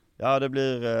tanken. Ja, det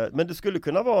blir, men det skulle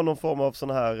kunna vara någon form av sån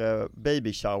här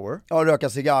baby shower. Ja, röka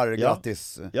cigarr,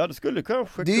 grattis. Ja, det skulle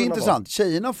kanske Det är kunna intressant.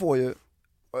 Tjejerna får ju,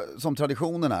 som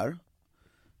traditionen är,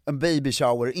 en baby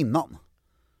shower innan. Vara.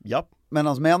 Ja,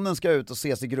 Medan männen ska ut och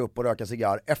ses i grupp och röka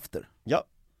cigarr efter. ja,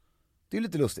 Det är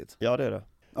lite lustigt. ja det är det.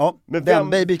 Ja, Men den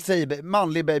vem-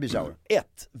 manlig baby shower. 1.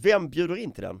 Vem bjuder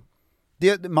in till den? Det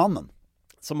är mannen.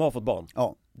 Som har fått barn.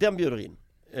 Ja. Den bjuder in.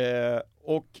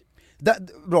 Och...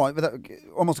 Bra, vänta,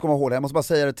 jag måste komma ihåg det. Jag måste bara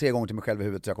säga det 3 gånger till mig själv i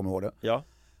huvudet så jag kommer ihåg det. Ja.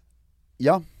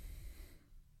 Ja.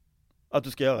 Att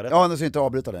du ska göra det. Ja, nu ska jag inte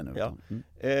avbryta det nu. Ja.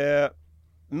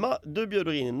 Du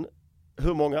bjuder in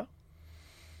hur många?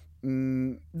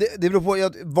 Det beror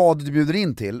på vad du bjuder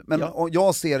in till. Men Ja.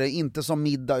 jag ser det inte som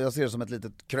middag, jag ser det som ett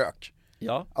litet krök.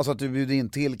 Ja. Alltså att du bjuder in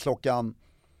till klockan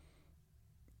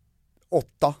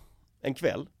 8. En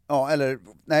kväll? Ja, eller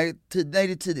nej det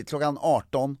är tidigt, klockan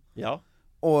 18. Ja.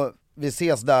 Och vi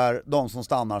ses där, de som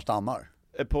stannar.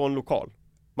 På en lokal?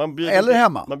 Eller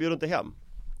hemma. Man bjuder inte hem?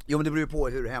 Jo, men det beror ju på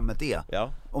hur hemmet är.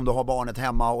 Ja. Om du har barnet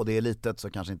hemma och det är litet så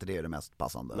kanske inte det är det mest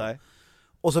passande. Nej.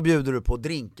 Och så bjuder du på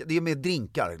drink, det är med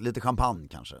drinkar, lite champagne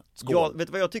kanske. Skål. Ja, vet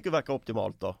du vad jag tycker verkar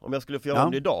optimalt då? Om jag skulle få göra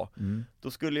om det idag,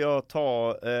 då skulle jag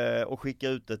ta och skicka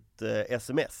ut ett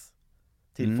sms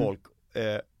till folk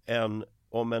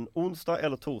om en onsdag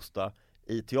eller torsdag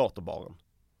i teaterbaren.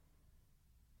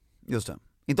 Just det.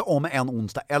 Inte om en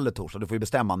onsdag eller torsdag, du får ju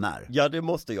bestämma när. Ja, det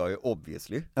måste jag ju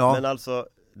obviously. Ja. Men alltså,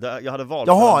 jag hade valt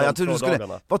jag trodde du skulle,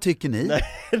 dagarna. Vad tycker ni?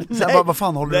 Nej, vad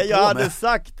fan håller du på jag hade med?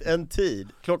 sagt en tid,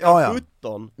 klockan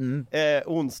 17,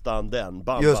 onsdagen den,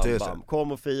 bam.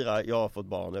 Kom och fira, jag har fått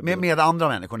barn. Med andra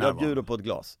människor jag bjuder på ett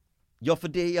glas. Ja, för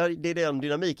det är den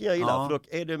dynamiken jag gillar, för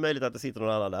då är det möjligt att det sitter någon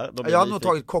annan där. Jag hade nog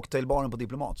tagit cocktailbaren på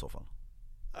Diplomat i så fall.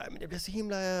 Nej, men det blir så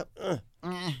himla...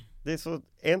 Det är så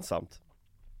ensamt.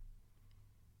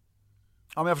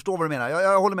 Ja, men jag förstår vad du menar,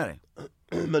 jag håller med dig.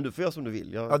 Men du får göra som du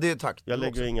vill. Ja, det är tack. Jag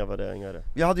lägger inga värderingar i det.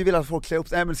 Jag hade ju velat att folk klä upp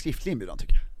sig, men skriftlig inbjudan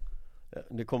tycker jag.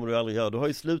 Det kommer du aldrig göra, du har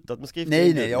ju slutat med skriftlig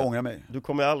inbjudan. Nej, jag ångrar mig. Du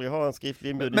kommer aldrig ha en skriftlig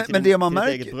inbjudan men det man till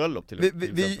märker, ditt eget bröllop till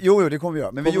exempel. Jo, det kommer vi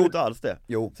göra. Men kommer vi gjorde inte alls det.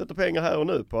 Jo. Sätter pengar här och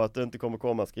nu på att det inte kommer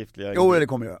komma skriftliga Jo, det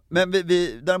kommer vi göra. Men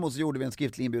däremot så gjorde vi en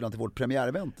skriftlig inbjudan till vårt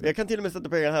premiärevent. Jag kan till och med sätta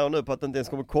pengar här och nu på att det inte ens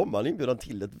kommer komma en inbjudan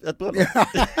till ett bröllop.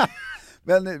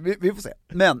 Men vi får se.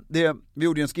 Men vi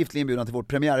gjorde ju en skriftlig inbjudan till vårt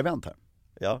premiärevent här.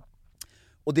 Ja.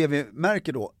 Och det vi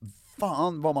märker då,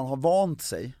 fan vad man har vant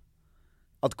sig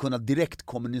att kunna direkt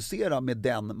kommunicera med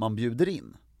den man bjuder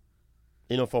in.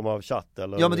 I någon form av chatt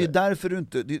eller? Ja, men det är därför du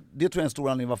inte, det tror jag är en stor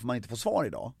anledning varför man inte får svar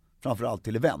idag. Framförallt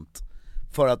till event.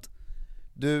 För att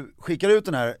du skickar ut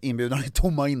den här inbjudan i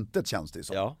tomma intet, känns det ju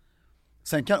så. Ja.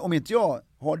 Sen kan, om inte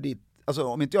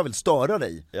jag vill störa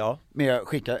dig med att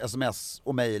skicka sms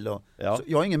och mejl så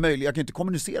jag har ingen möjlighet, jag kan inte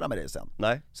kommunicera med dig sen.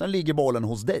 Nej. Sen ligger bollen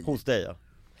hos dig. Hos dig, ja.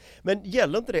 Men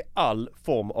gäller inte det all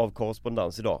form av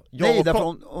korrespondens idag? Nej,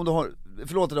 därför om du har,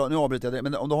 förlåt idag, nu avbryter jag det,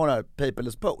 men om du har det här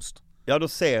paperless post. Ja, då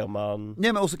ser man...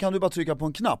 Nej, men och så kan du bara trycka på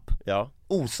en knapp. Ja.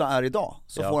 Osa är idag,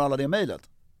 så får alla det mejlet.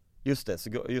 Just det.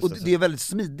 Det är väldigt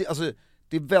smidigt, alltså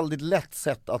det är väldigt lätt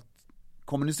sätt att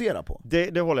kommunicera på.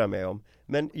 Det håller jag med om.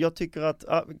 Men jag tycker att,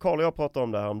 Carl och jag pratade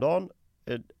om det här om dagen.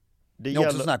 Det är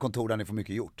också sådana här kontor där ni får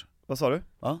mycket gjort. Vad sa du?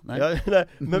 Va? Nej. Ja, nej,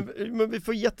 men vi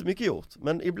får jättemycket gjort.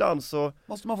 Men ibland så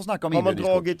måste man få snacka om har man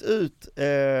dragit ut,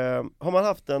 har man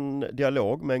haft en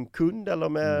dialog med en kund eller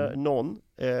med någon,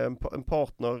 en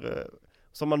partner,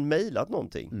 som man mejlat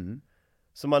någonting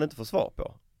som man inte får svar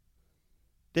på.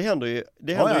 Det händer ju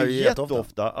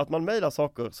jätteofta att man mejlar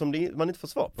saker som man inte får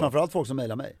svar på. Framförallt folk som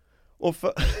mejlar mig.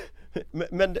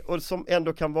 Och som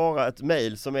ändå kan vara ett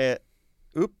mejl som är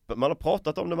man har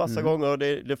pratat om det massa gånger och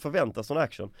det förväntas någon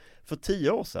action. För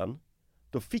 10 år sedan,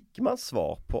 då fick man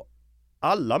svar på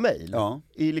alla mejl. Ja.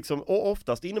 Och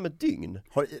oftast inom ett dygn.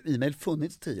 Har e-mail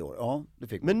funnits 10 år? Ja, det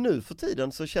fick man. Men nu för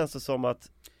tiden så känns det som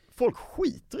att folk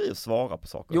skiter i att svara på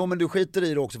saker. Jo, men du skiter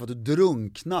i det också för att du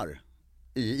drunknar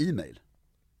i e-mail.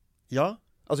 Ja.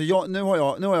 Alltså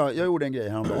jag gjorde en grej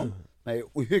häromdagen. Jag är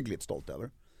ohyggligt stolt över.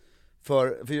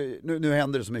 För nu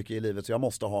händer det så mycket i livet så jag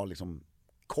måste ha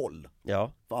koll.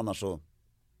 Ja. För annars så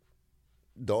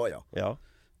dör jag. Ja.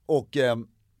 Och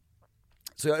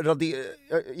så jag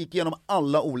gick igenom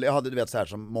alla jag hade så här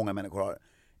som många människor har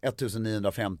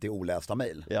 1950 olästa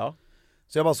mejl. Ja.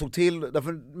 Så jag bara såg till,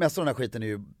 därför mest av den här skiten är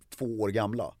ju 2 år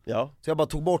gamla. Ja. Så jag bara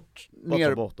tog bort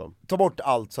ta bort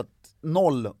allt så att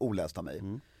 0 olästa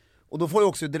mejl. Och då får jag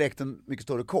också direkt en mycket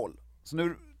större koll. Så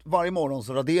nu varje morgon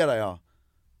så raderar jag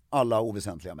alla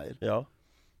oväsentliga mejl. Ja.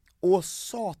 Och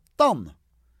satan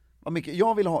vad mycket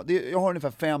jag vill ha. Jag har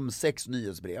ungefär 5-6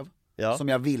 nyhetsbrev som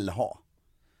jag vill ha.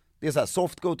 Det är så här,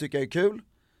 Softgo tycker jag är kul.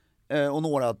 Och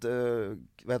några att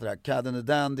vad heter det? Cad and the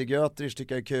Dandy Götrich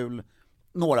tycker jag är kul.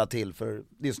 Några till för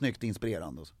det är snyggt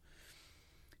inspirerande.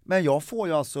 Men jag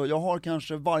har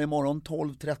kanske varje morgon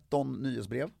 12-13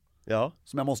 nyhetsbrev. Ja.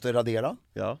 Som jag måste radera.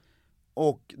 Ja.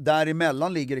 Och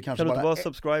däremellan ligger det kanske bara... Kan du inte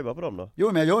bara subscriba på dem då?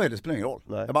 Jo, men jag gör det spelar ingen roll.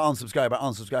 Nej. Jag bara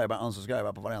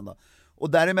unsubscriber på varenda. Och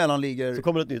däremellan ligger... Så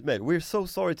kommer det ett nytt mejl. We're so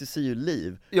sorry to see you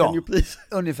leave. Ja, Can you please?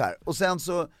 ungefär. Och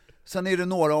sen är det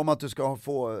några om att du ska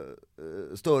få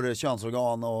större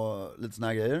könsorgan och lite såna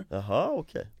här grejer. Jaha,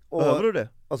 okej. Behöver du det?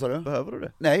 Vad sa du? Behöver du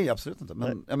det? Nej, absolut inte.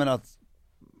 Men jag menar att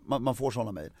man får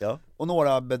sådana mejl. Ja. Och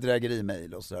några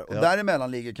bedrägerimejl och sådär. Och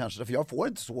däremellan ligger kanske, för jag får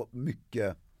inte så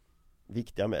mycket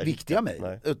viktiga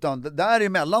mejl. Utan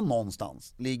däremellan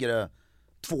någonstans ligger det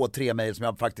 2-3 mejl som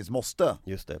jag faktiskt måste.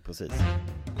 Just det, precis.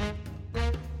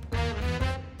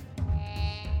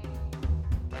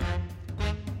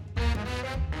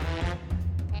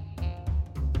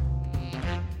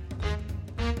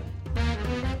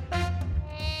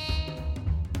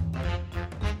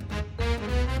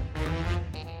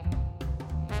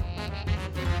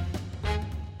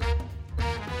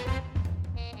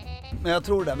 Men jag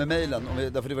tror det där med mejlen,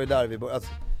 därför det var ju där vi började.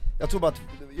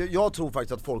 Jag tror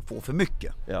faktiskt att folk får för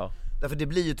mycket. Ja. Därför det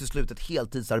blir ju till slut ett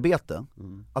heltidsarbete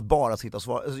att bara sitta och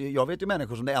svara. Alltså, jag vet ju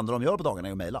människor som det enda de gör på dagarna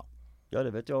är att mejla. Ja,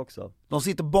 det vet jag också. De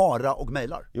sitter bara och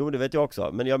mejlar. Jo, det vet jag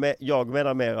också. Men jag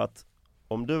menar mer att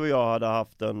om du och jag hade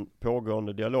haft en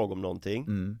pågående dialog om någonting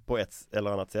på ett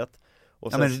eller annat sätt.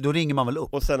 Och sen, men då ringer man väl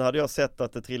upp. Och sen hade jag sett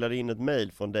att det trillade in ett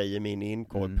mejl från dig i min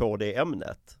inkorg på det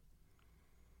ämnet.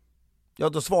 Ja,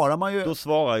 då svarar man ju. Då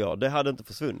svarar jag, det hade inte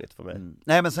försvunnit för mig.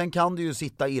 Nej, men sen kan du ju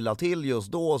sitta illa till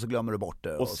just då och så glömmer du bort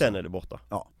det. Och sen är det borta.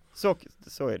 Ja.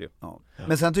 Så är det ju. Ja.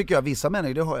 Men sen tycker jag vissa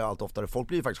människor, det hör jag allt oftare, folk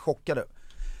blir ju faktiskt chockade.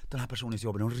 Den här personens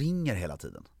jobb, de ringer hela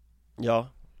tiden. Ja.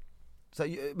 Så,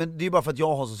 men det är ju bara för att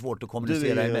jag har så svårt att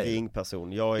kommunicera i mejl. Du är en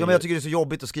ringperson. Ja, men jag tycker det är så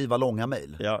jobbigt att skriva långa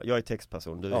mejl. Ja, jag är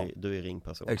textperson, du är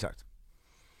ringperson. Exakt.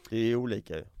 Det är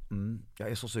olika ju.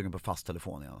 Jag är så sugen på fast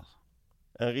telefon igen.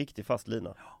 En riktig fast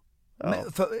lina. Ja. Men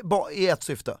i ett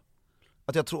syfte.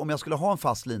 Att jag tror om jag skulle ha en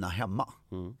fast lina hemma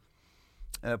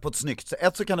på ett snyggt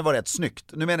sätt, så kan det vara rätt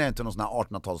snyggt. Nu menar jag inte någon sån här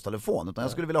 1800-talstelefon, utan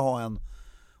jag skulle vilja ha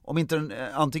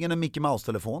antingen en Mickey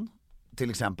Mouse-telefon till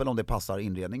exempel, om det passar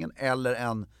inredningen, eller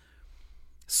en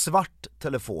svart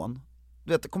telefon.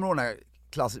 Du vet, kommer du ihåg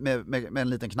den här med en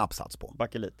liten knappsats på?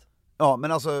 Bakelit. Ja,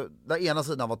 men alltså där ena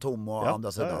sidan var tom och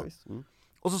andra sidan.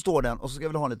 Och så står den, och så ska jag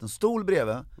vilja ha en liten stol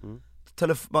bredvid.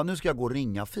 Nu ska jag gå och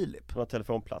ringa Filip. Hon har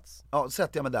telefonplats. Ja,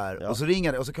 sätter jag mig där och så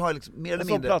ringer det, och så kan jag liksom mer eller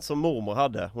mindre... En sån plats som mormor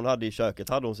hade. Hon hade i köket,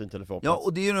 hade hon sin telefonplats. Ja,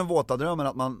 och det är ju den våta drömmen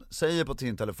att man säger på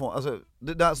sin telefon, alltså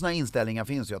såna här inställningar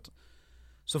finns ju, att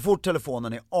så fort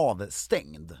telefonen är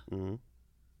avstängd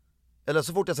eller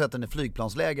så fort jag sätter den i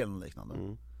flygplansläge eller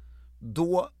liknande,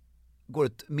 då går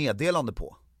ett meddelande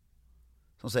på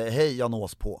som säger hej, jag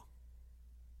nås på.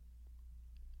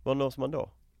 Vad nås man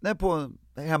då? Nej, på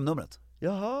hemnumret.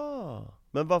 Jaha,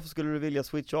 men varför skulle du vilja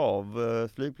switcha av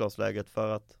flygplansläget för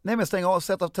att... Nej, men stänga av,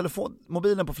 sätta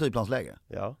mobilen på flygplansläge.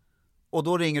 Ja. Och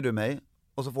då ringer du mig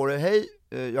och så får du hej,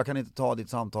 jag kan inte ta ditt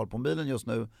samtal på mobilen just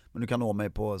nu, men du kan nå mig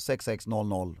på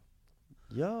 6600.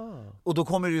 Ja. Och då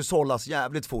kommer det ju sållas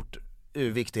jävligt fort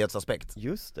ur viktighetsaspekt.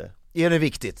 Just det. Är det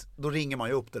viktigt, då ringer man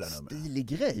ju upp det där numret. Stilig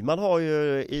grej. Man har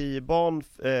ju i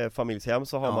barnfamiljshem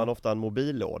så har man ofta en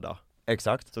mobillåda.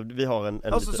 Exakt. Så vi har en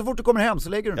alltså, så fort du kommer hem så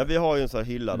lägger du den. Ja, vi har ju en sån här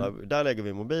hylla där lägger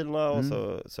vi mobilerna och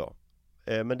så.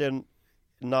 Men den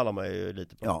nallar man ju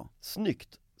lite på. Ja.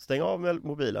 Snyggt. Stänga av med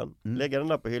mobilen, lägga den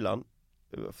där på hyllan.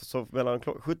 Så mellan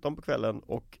 17 på kvällen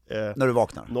och när du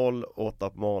vaknar 08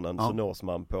 på morgonen så nås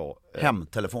man på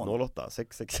hemtelefon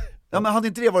 0866. Ja, men hade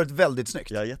inte det varit väldigt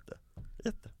snyggt? Ja, jätte.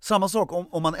 Samma sak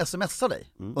om man smsar dig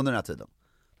under den här tiden.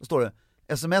 Då står det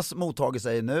sms mottager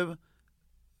sig nu,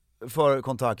 för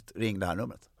kontakt ring det här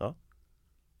numret. Ja.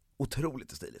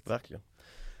 Otroligt stiligt. Verkligen.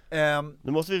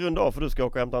 Nu måste vi runda av för du ska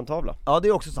åka och hämta en tavla. Ja, det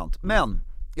är också sant. Men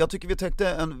jag tycker vi täckte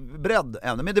en bredd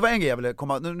ämne. Men det var en grej jag ville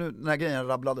komma, nu den här grejen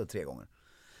rabblade 3 gånger.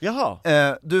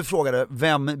 Jaha. Du frågade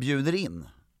vem bjuder in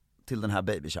till den här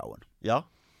babyshowern. Ja.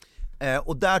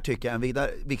 Och där tycker jag en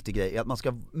viktig grej är att man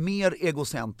ska ha mer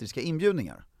egocentriska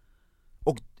inbjudningar.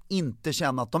 Och inte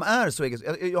känna att de är så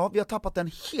egocentriska. Vi har tappat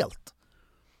den helt.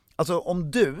 Alltså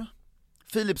om du,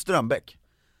 Filip Strömbäck,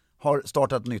 har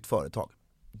startat ett nytt företag.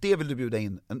 Det vill du bjuda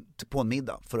in på en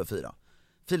middag för att fira.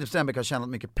 Filip Strömbäck har tjänat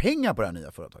mycket pengar på det här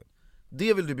nya företaget.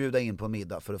 Det vill du bjuda in på en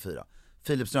middag för att fira.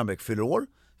 Filip Strömbäck fyller år.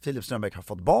 Filip Strömbäck har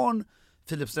fått barn.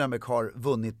 Filip Strömbäck har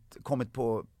kommit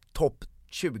på topp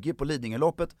 20 på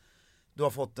Lidingöloppet. Du har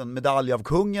fått en medalj av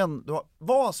kungen. Du har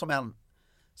vad som än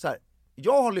så här,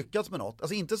 jag har lyckats med något.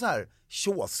 Alltså inte så här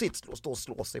tjåsigt stå och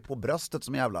slå sig på bröstet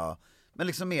som jävla, men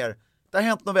liksom mer, det har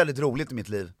hänt något väldigt roligt i mitt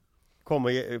liv. Kom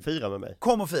och fira med mig.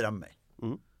 Kom och fira med mig.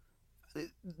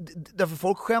 Därför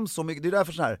folk skäms så mycket. Det är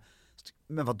därför så här,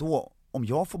 men vadå, om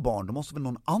jag får barn då måste väl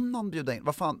någon annan bjuda in.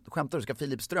 Vad fan, skämtar du? Ska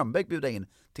Filip Strömbäck bjuda in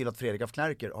till att Fredrik af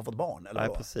Klerker har fått barn? Eller Nej,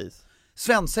 vad? precis.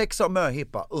 Svensexa och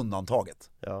möhippa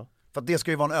undantaget. Ja. För att det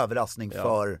ska ju vara en överraskning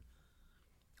för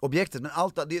objektet. Men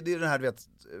allt det är den här, du vet,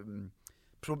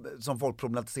 som folk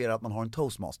problematiserar, att man har en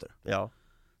toastmaster. Ja.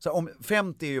 Så om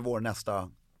 50 är ju vår nästa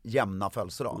jämna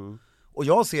födelsedag. Och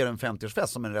jag ser en 50-årsfest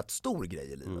som en rätt stor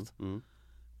grej i livet.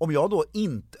 Om jag då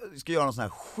inte ska göra en sån här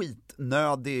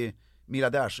skitnödig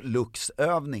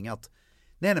miljardärsluxövning att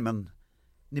nej men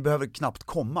ni behöver knappt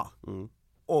komma.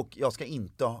 Och jag ska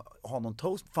inte ha någon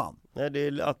toast, fan. Nej, det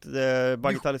är att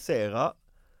bagatellisera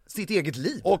sitt eget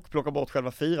liv. Och plocka bort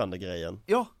själva firande grejen.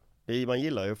 Ja. Man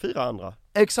gillar ju att fira andra.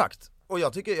 Exakt. Och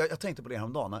jag tänkte på det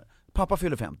häromdagen när pappa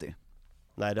fyller 50.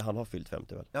 Nej, han har fyllt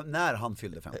 50 väl? Ja, när han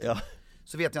fyllde 50. Ja.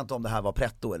 Så vet jag inte om det här var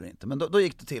pretto eller inte. Men då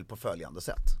gick det till på följande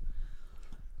sätt.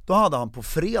 Då hade han på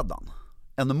fredagen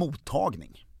en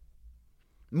mottagning.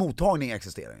 Mottagning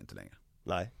existerar ju inte längre.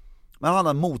 Nej. Men han hade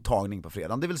en mottagning på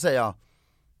fredagen. Det vill säga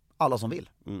alla som vill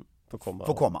får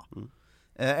komma.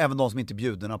 Även de som inte är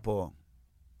bjudna på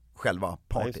själva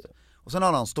partyt. Och sen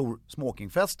hade han en stor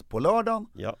smokingfest på lördagen.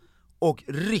 Ja. Och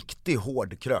riktigt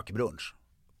hård krökbrunch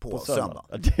på söndag.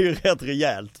 Det är ju rätt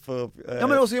rejält för... Ja,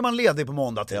 men då så är man ledig på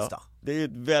måndag, tisdag. Ja, det är ju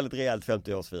ett väldigt rejält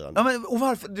 50-årsfirande. Ja, men och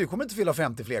varför? Du kommer inte fylla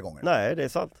 50 fler gånger. Nej, det är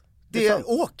sant. Det är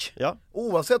åk. Ja.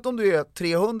 Oavsett om du är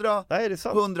 300, nej, det är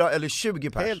sant. 100 eller 20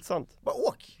 pers. Helt sant. Bara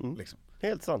åk. Liksom.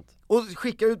 Helt sant. Och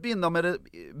skicka ut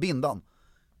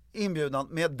inbjudan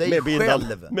med dig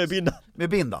själv.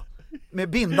 Med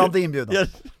bindande inbjudan.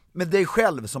 Yes. Med dig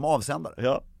själv som avsändare.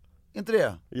 Ja. Inte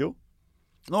det? Jo.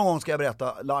 Någon gång ska jag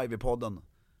berätta live i podden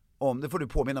det får du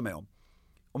påminna mig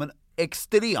om en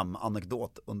extrem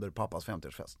anekdot under pappas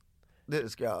 50-årsfest. Det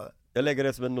ska jag lägger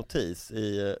det som en notis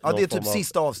i ja, det är typ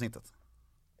sista avsnittet.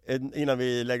 Innan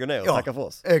vi lägger ner och tackar för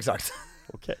oss. Exakt.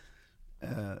 Okej.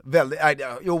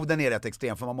 Jo, den är rätt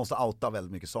extrem för man måste outa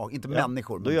väldigt mycket saker, inte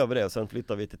människor. Då gör vi det och sen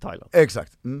flyttar vi till Thailand.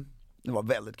 Exakt. Det var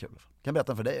väldigt kul. Kan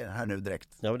berätta för dig här nu direkt.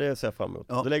 Ja, men det ser jag fram emot.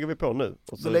 Då lägger vi på nu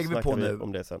och så lägger vi på nu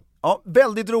om det sen. Ja,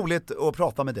 väldigt roligt att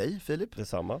prata med dig, Filip.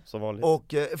 Detsamma, som vanligt.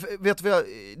 Och vet du,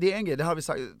 det är en grej, det har vi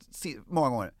sagt många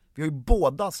gånger. Vi har ju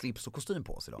båda slips och kostym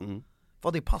på oss idag.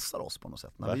 Vad det passar oss på något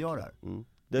sätt när vi gör det här.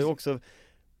 Det är också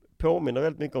påminner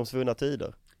väldigt mycket om svunna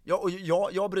tider. Ja, och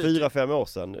jag bryter 4-5 år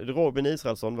sedan. Robin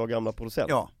Israelsson, vår gamla producent.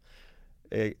 Ja.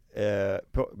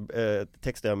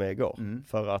 Textade jag med igår.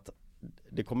 För att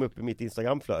det kom upp i mitt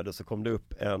Instagramflöde, så kom det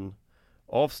upp en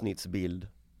avsnittsbild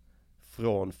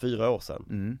från 4 år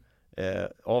sedan.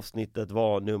 Avsnittet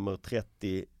var nummer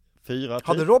 34.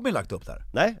 Hade Robin lagt upp där?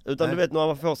 Nej, utan du vet när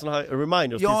man får såna här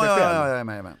reminders till sig själv. Ja, jag är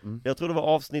med. Jag tror det var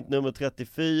avsnitt nummer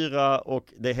 34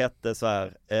 och det hette så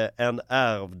här En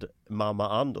ärvd mamma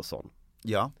Andersson.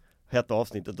 Ja. Hette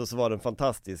avsnittet, och så var det en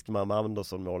fantastisk mamma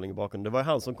Andersson-målning i bakgrunden. Det var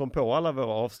han som kom på alla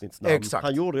våra avsnittsnamn. Exakt.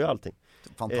 Han gjorde ju allting.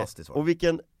 Fantastiskt. Och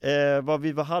vilken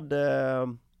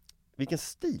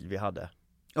stil vi hade.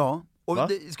 Ja, och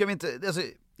det, ska vi inte, alltså,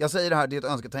 jag säger det här, det är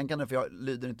ett önsketänkande för jag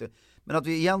lyder inte. Men att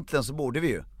vi egentligen så borde vi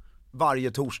ju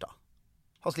varje torsdag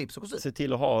ha slips och kostym. Se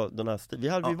till att ha den här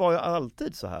stilen. Vi var ju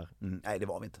alltid så här. Nej, det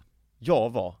var vi inte. Jag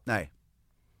var. Nej.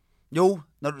 Jo,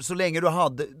 så länge du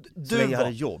hade hade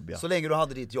jobb, ja. Så länge du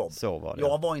hade ditt jobb. Så var det.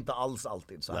 Jag var inte alls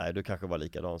alltid så här. Nej, du kanske var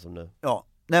likadan som nu. Ja,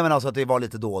 nej men alltså att det var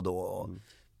lite då och då.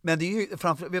 Men det är ju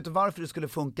vet du varför det skulle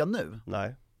funka nu?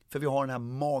 Nej. För vi har den här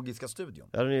magiska studion.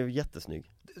 Ja, den är ju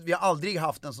jättesnygg. Vi har aldrig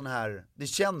haft en sån här, det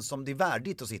känns som det är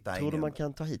värdigt att sitta här. Tror du man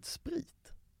kan ta hit sprit?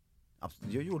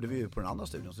 Absolut, det gjorde vi ju på den andra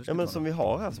studion. Så ja, men som vi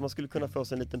har här, så man skulle kunna få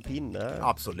sig en liten pinne.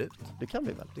 Absolut. Det kan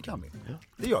vi väl? Det kan vi. Ja.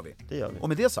 Det gör vi. Det gör vi. Och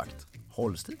med det sagt,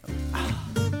 håll stilen.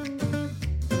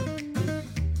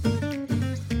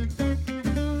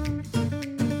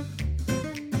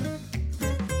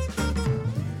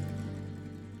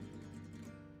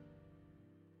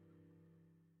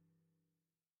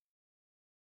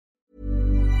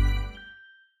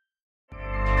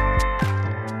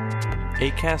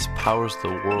 Acast powers the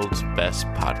world's best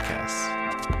podcasts.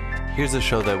 Here's a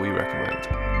show that we recommend.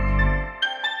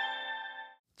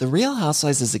 The Real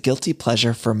Housewives is a guilty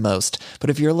pleasure for most,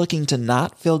 but if you're looking to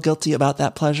not feel guilty about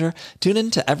that pleasure, tune in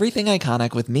to Everything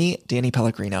Iconic with me, Danny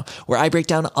Pellegrino, where I break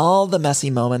down all the messy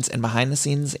moments and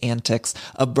behind-the-scenes antics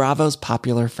of Bravo's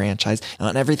popular franchise. And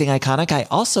on Everything Iconic, I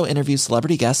also interview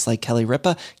celebrity guests like Kelly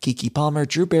Ripa, Keke Palmer,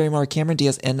 Drew Barrymore, Cameron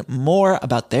Diaz, and more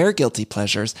about their guilty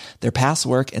pleasures, their past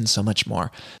work, and so much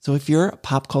more. So if you're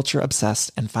pop culture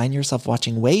obsessed and find yourself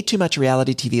watching way too much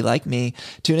reality TV like me,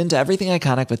 tune into Everything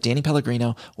Iconic with Danny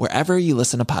Pellegrino, wherever you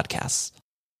listen to podcasts.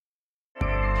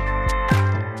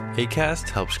 Acast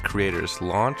helps creators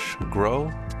launch,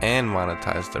 grow, and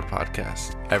monetize their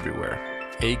podcasts everywhere.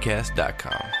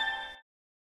 Acast.com.